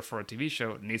writer for a TV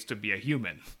show needs to be a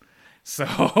human.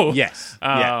 So yes,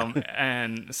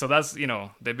 and so that's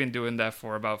they've been doing that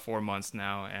for about 4 months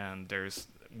now, and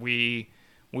we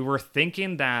were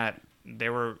thinking that they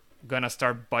were gonna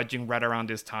start budging right around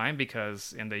this time,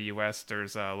 because in the U.S.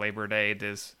 there's Labor Day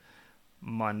this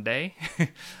Monday,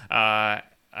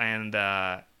 and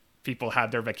people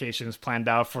had their vacations planned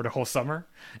out for the whole summer,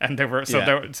 and we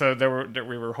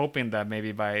were hoping that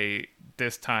maybe by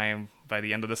this time, by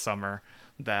the end of the summer,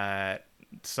 that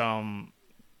some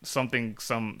sort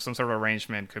of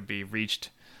arrangement could be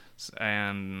reached,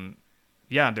 and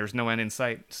there's no end in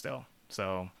sight still.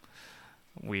 So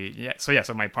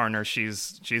So my partner,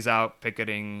 she's out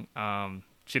picketing.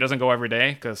 She doesn't go every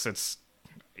day because it's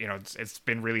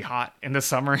been really hot in the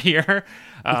summer here.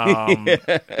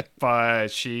 But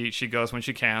she goes when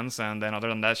she can, and then other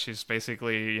than that, she's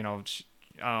basically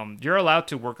you're allowed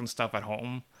to work on stuff at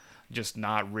home, just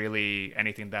not really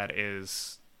anything that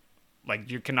is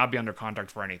like you cannot be under contract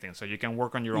for anything. So you can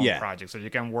work on your own projects, so you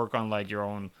can work on like your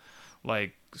own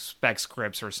like spec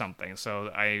scripts or something. So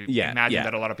I imagine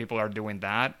that a lot of people are doing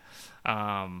that.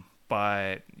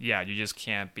 But yeah, you just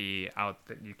can't be out.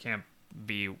 You can't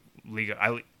be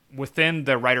legal within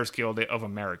the Writers Guild of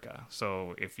America.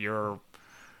 So if you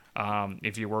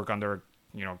work under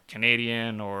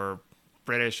Canadian or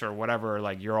British or whatever,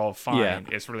 like you're all fine. Yeah.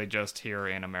 It's really just here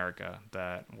in America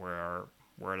that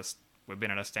we've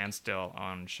been at a standstill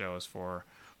on shows for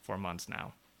months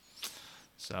now.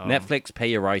 So Netflix, pay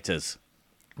your writers.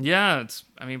 Yeah,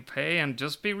 pay and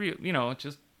just be real.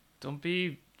 Just don't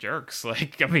be jerks.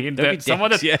 Like, Don't be some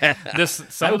of dicks, the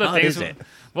some of the hard things. is it?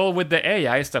 Well, with the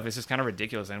AI stuff, it's just kind of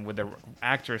ridiculous, and with the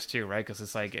actors too, right? Because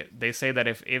it's like they say that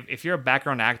if you're a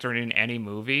background actor in any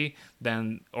movie,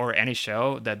 then or any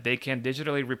show, that they can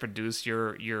digitally reproduce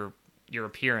your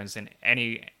appearance in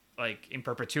any in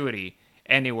perpetuity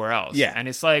anywhere else. Yeah. And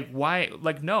it's like, why?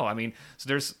 Like, no. So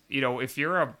there's if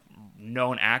you're a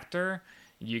known actor,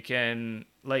 you can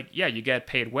you get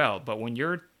paid well, but when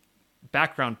you're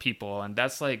background people and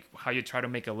that's like how you try to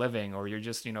make a living, or you're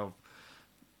just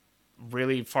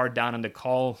really far down on the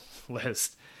call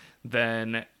list,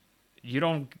 then you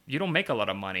don't make a lot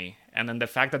of money. And then the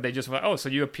fact that they just went, oh, so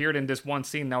you appeared in this one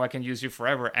scene, now I can use you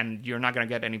forever, and you're not going to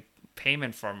get any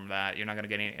payment from that, you're not going to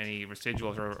get any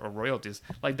residuals or royalties,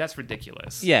 like that's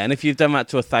ridiculous. Yeah, and if you've done that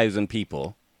to 1,000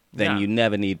 people, then Yeah. you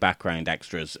never need background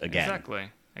extras again.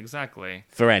 Exactly.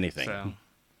 For anything. So,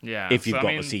 yeah. If you've So,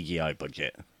 got the CGI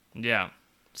budget. Yeah.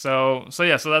 So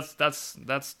that's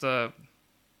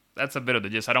a bit of the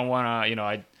gist. I don't want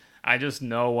to, I just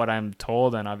know what I'm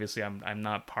told, and obviously I'm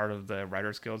not part of the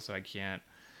Writers Guild, so I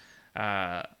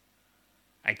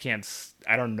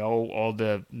don't know all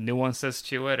the nuances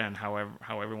to it and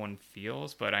how everyone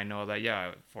feels, but I know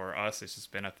that for us it's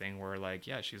just been a thing where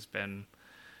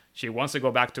she wants to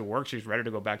go back to work. She's ready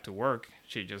to go back to work.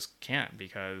 She just can't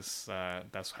because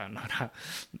that's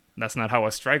not how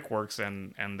a strike works.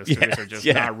 And the studios are just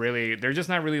not really. They're just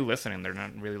not really listening. They're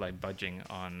not really budging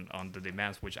on the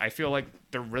demands, which I feel like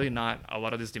they're really not. A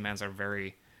lot of these demands are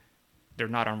they're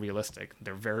not unrealistic.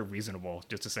 They're very reasonable.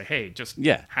 Just to say, hey, just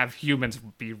have humans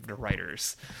be the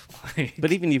writers.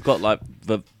 But even you've got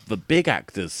the big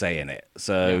actors saying it.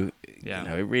 So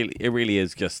it really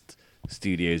is just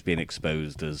studios being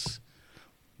exposed as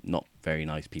not very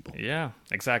nice people. Yeah,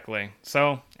 exactly.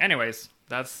 So, anyways,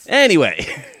 that's anyway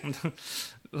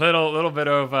little bit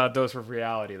of dose of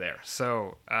reality there.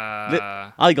 So,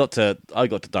 I got to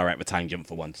direct the tangent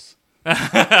for once.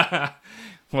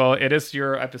 Well, it is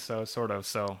your episode, sort of,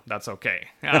 so that's okay.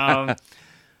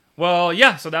 Well,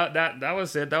 yeah. So that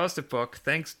was it. That was the book.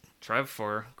 Thanks, Trev,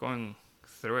 for going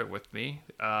through it with me.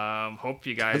 Hope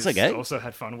you guys also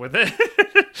had fun with it.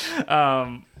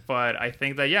 But I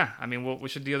think that we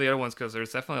should do the other ones because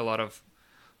there's definitely a lot of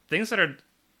things that are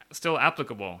still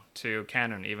applicable to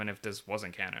canon, even if this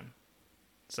wasn't canon.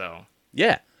 So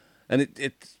yeah, and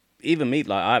it's even me,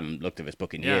 like I haven't looked at this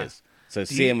book in years, so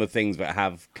seeing the things that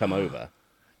have come over.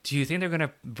 Do you think they're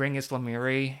gonna bring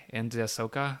Islamiri into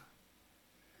Ahsoka?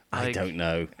 I don't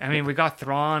know. We got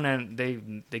Thrawn, and they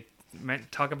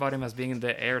talk about him as being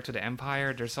the heir to the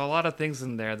Empire. There's a lot of things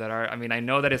in there that are. I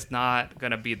know that it's not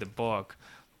gonna be the book,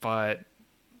 but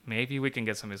maybe we can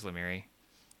get some Islamiri.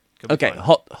 Okay,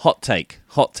 hot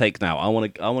take now. I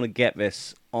want to get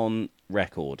this on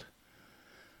record.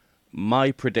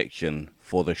 My prediction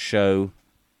for the show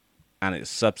and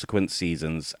its subsequent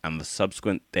seasons and the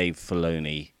subsequent Dave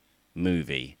Filoni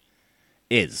movie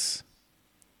is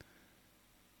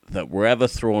that wherever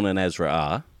Thrawn and Ezra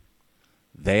are,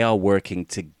 they are working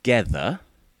together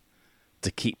to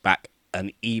keep back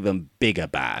an even bigger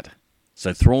bad.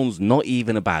 So Thrawn's not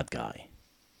even a bad guy.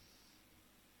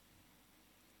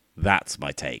 That's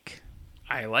my take.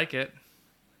 I like it.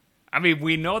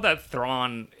 We know that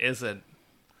Thrawn isn't.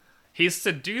 He's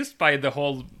seduced by the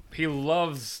whole. He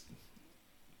loves,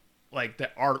 the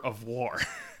art of war.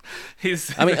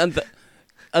 And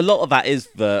a lot of that is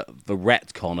the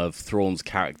retcon of Thrawn's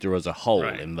character as a whole,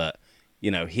 right. In that,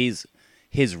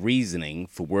 his reasoning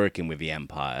for working with the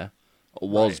Empire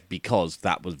was because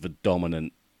that was the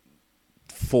dominant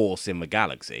force in the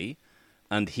galaxy,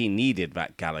 and he needed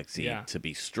that galaxy to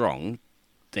be strong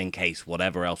in case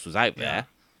whatever else was out there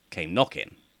came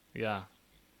knocking. Yeah.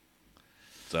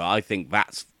 So I think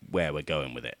that's where we're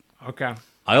going with it. Okay.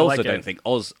 I also like don't it. think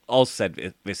Oz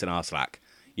said this in our Slack.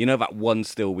 You know that one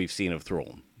still we've seen of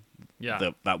Thrawn?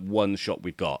 Yeah. That one shot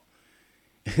we've got.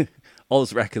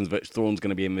 Oz reckons that Thrawn's going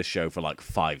to be in this show for like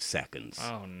 5 seconds.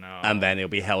 Oh no. And then he'll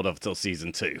be held off till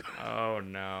season 2. Oh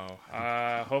no.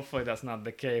 Hopefully that's not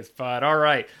the case. But all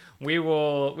right, we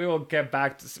will get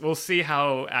back to. We'll see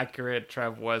how accurate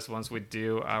Trev was once we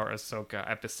do our Ahsoka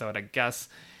episode, I guess.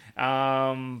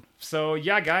 So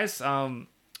yeah, guys.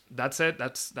 That's it.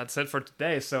 That's it for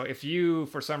today. So if you,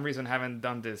 for some reason, haven't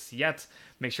done this yet,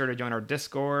 make sure to join our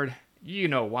Discord. You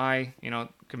know why?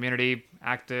 Community,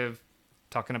 active,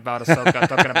 talking about Ahsoka,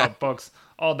 talking about books,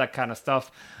 all that kind of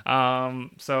stuff.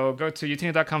 So go to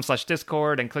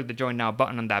youtini.com/Discord and click the Join Now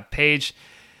button on that page.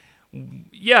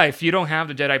 Yeah, if you don't have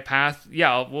the Jedi Path,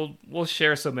 yeah, we'll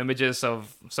share some images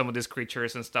of some of these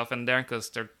creatures and stuff in there because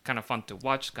they're kind of fun to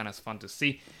watch, kind of fun to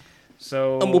see.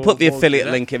 So And we'll put the affiliate do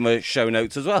that. link in the show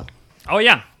notes as well. Oh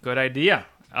yeah, good idea.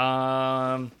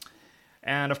 And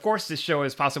of course, this show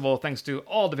is possible thanks to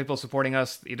all the people supporting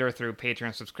us, either through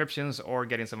Patreon subscriptions or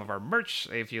getting some of our merch.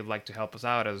 If you'd like to help us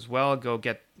out as well, go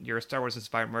get your Star Wars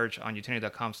inspired merch on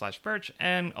utini.com/merch,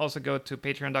 and also go to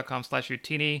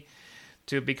patreon.com/utini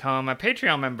to become a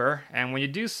Patreon member. And when you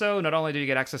do so, not only do you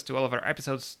get access to all of our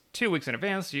episodes 2 weeks in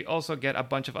advance, you also get a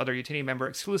bunch of other Utini member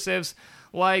exclusives.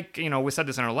 Like, we said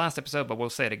this in our last episode, but we'll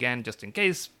say it again just in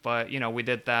case. But, we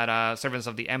did that Servants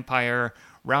of the Empire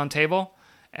roundtable,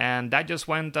 and that just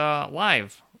went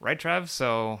live, right, Trev?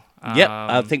 So Yep,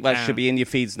 I think that should be in your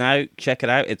feeds now. Check it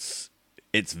out. It's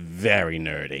very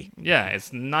nerdy. Yeah,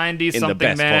 it's 90 In the something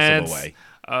best possible minutes way.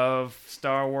 of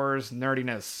Star Wars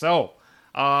nerdiness. So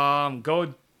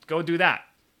go do that.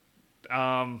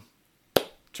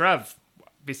 Trev,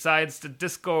 besides the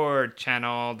Discord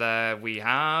channel that we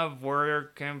have, where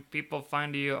can people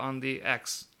find you on the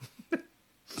X?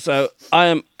 So I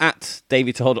am at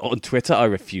Davey Todd on Twitter. I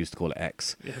refuse to call it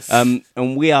X. Yes.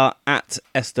 And we are at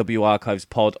SW Archives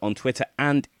Pod on Twitter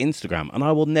and Instagram. And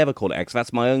I will never call it X.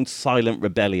 That's my own silent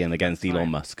rebellion against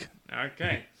Elon Musk.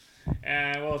 Okay.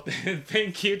 And well,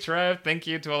 thank you, Trev. Thank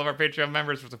you to all of our Patreon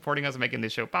members for supporting us and making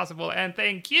this show possible. And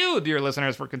thank you, dear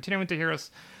listeners, for continuing to hear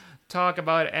us talk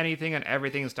about anything and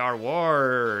everything Star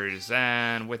Wars.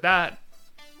 And with that,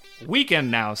 we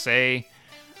can now say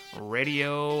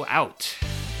radio out.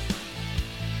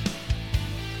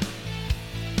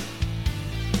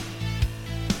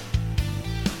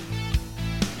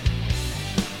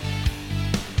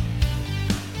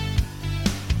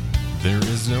 There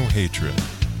is no hatred.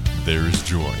 There is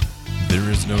joy. There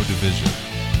is no division.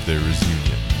 There is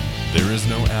union. There is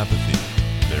no apathy.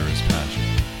 There is passion.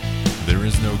 There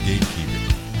is no gatekeeping.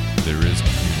 There is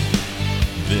community.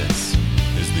 This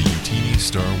is the Utini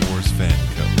Star Wars Fan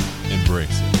Code.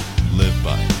 Embrace it, live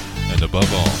by it, and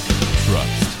above all,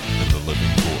 trust in the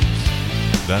living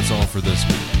force. That's all for this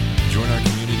week. Join our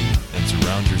community and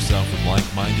surround yourself with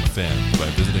like-minded fans by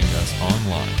visiting us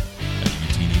online at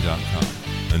utini.com.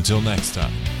 Until next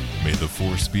time, may the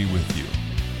Force be with you.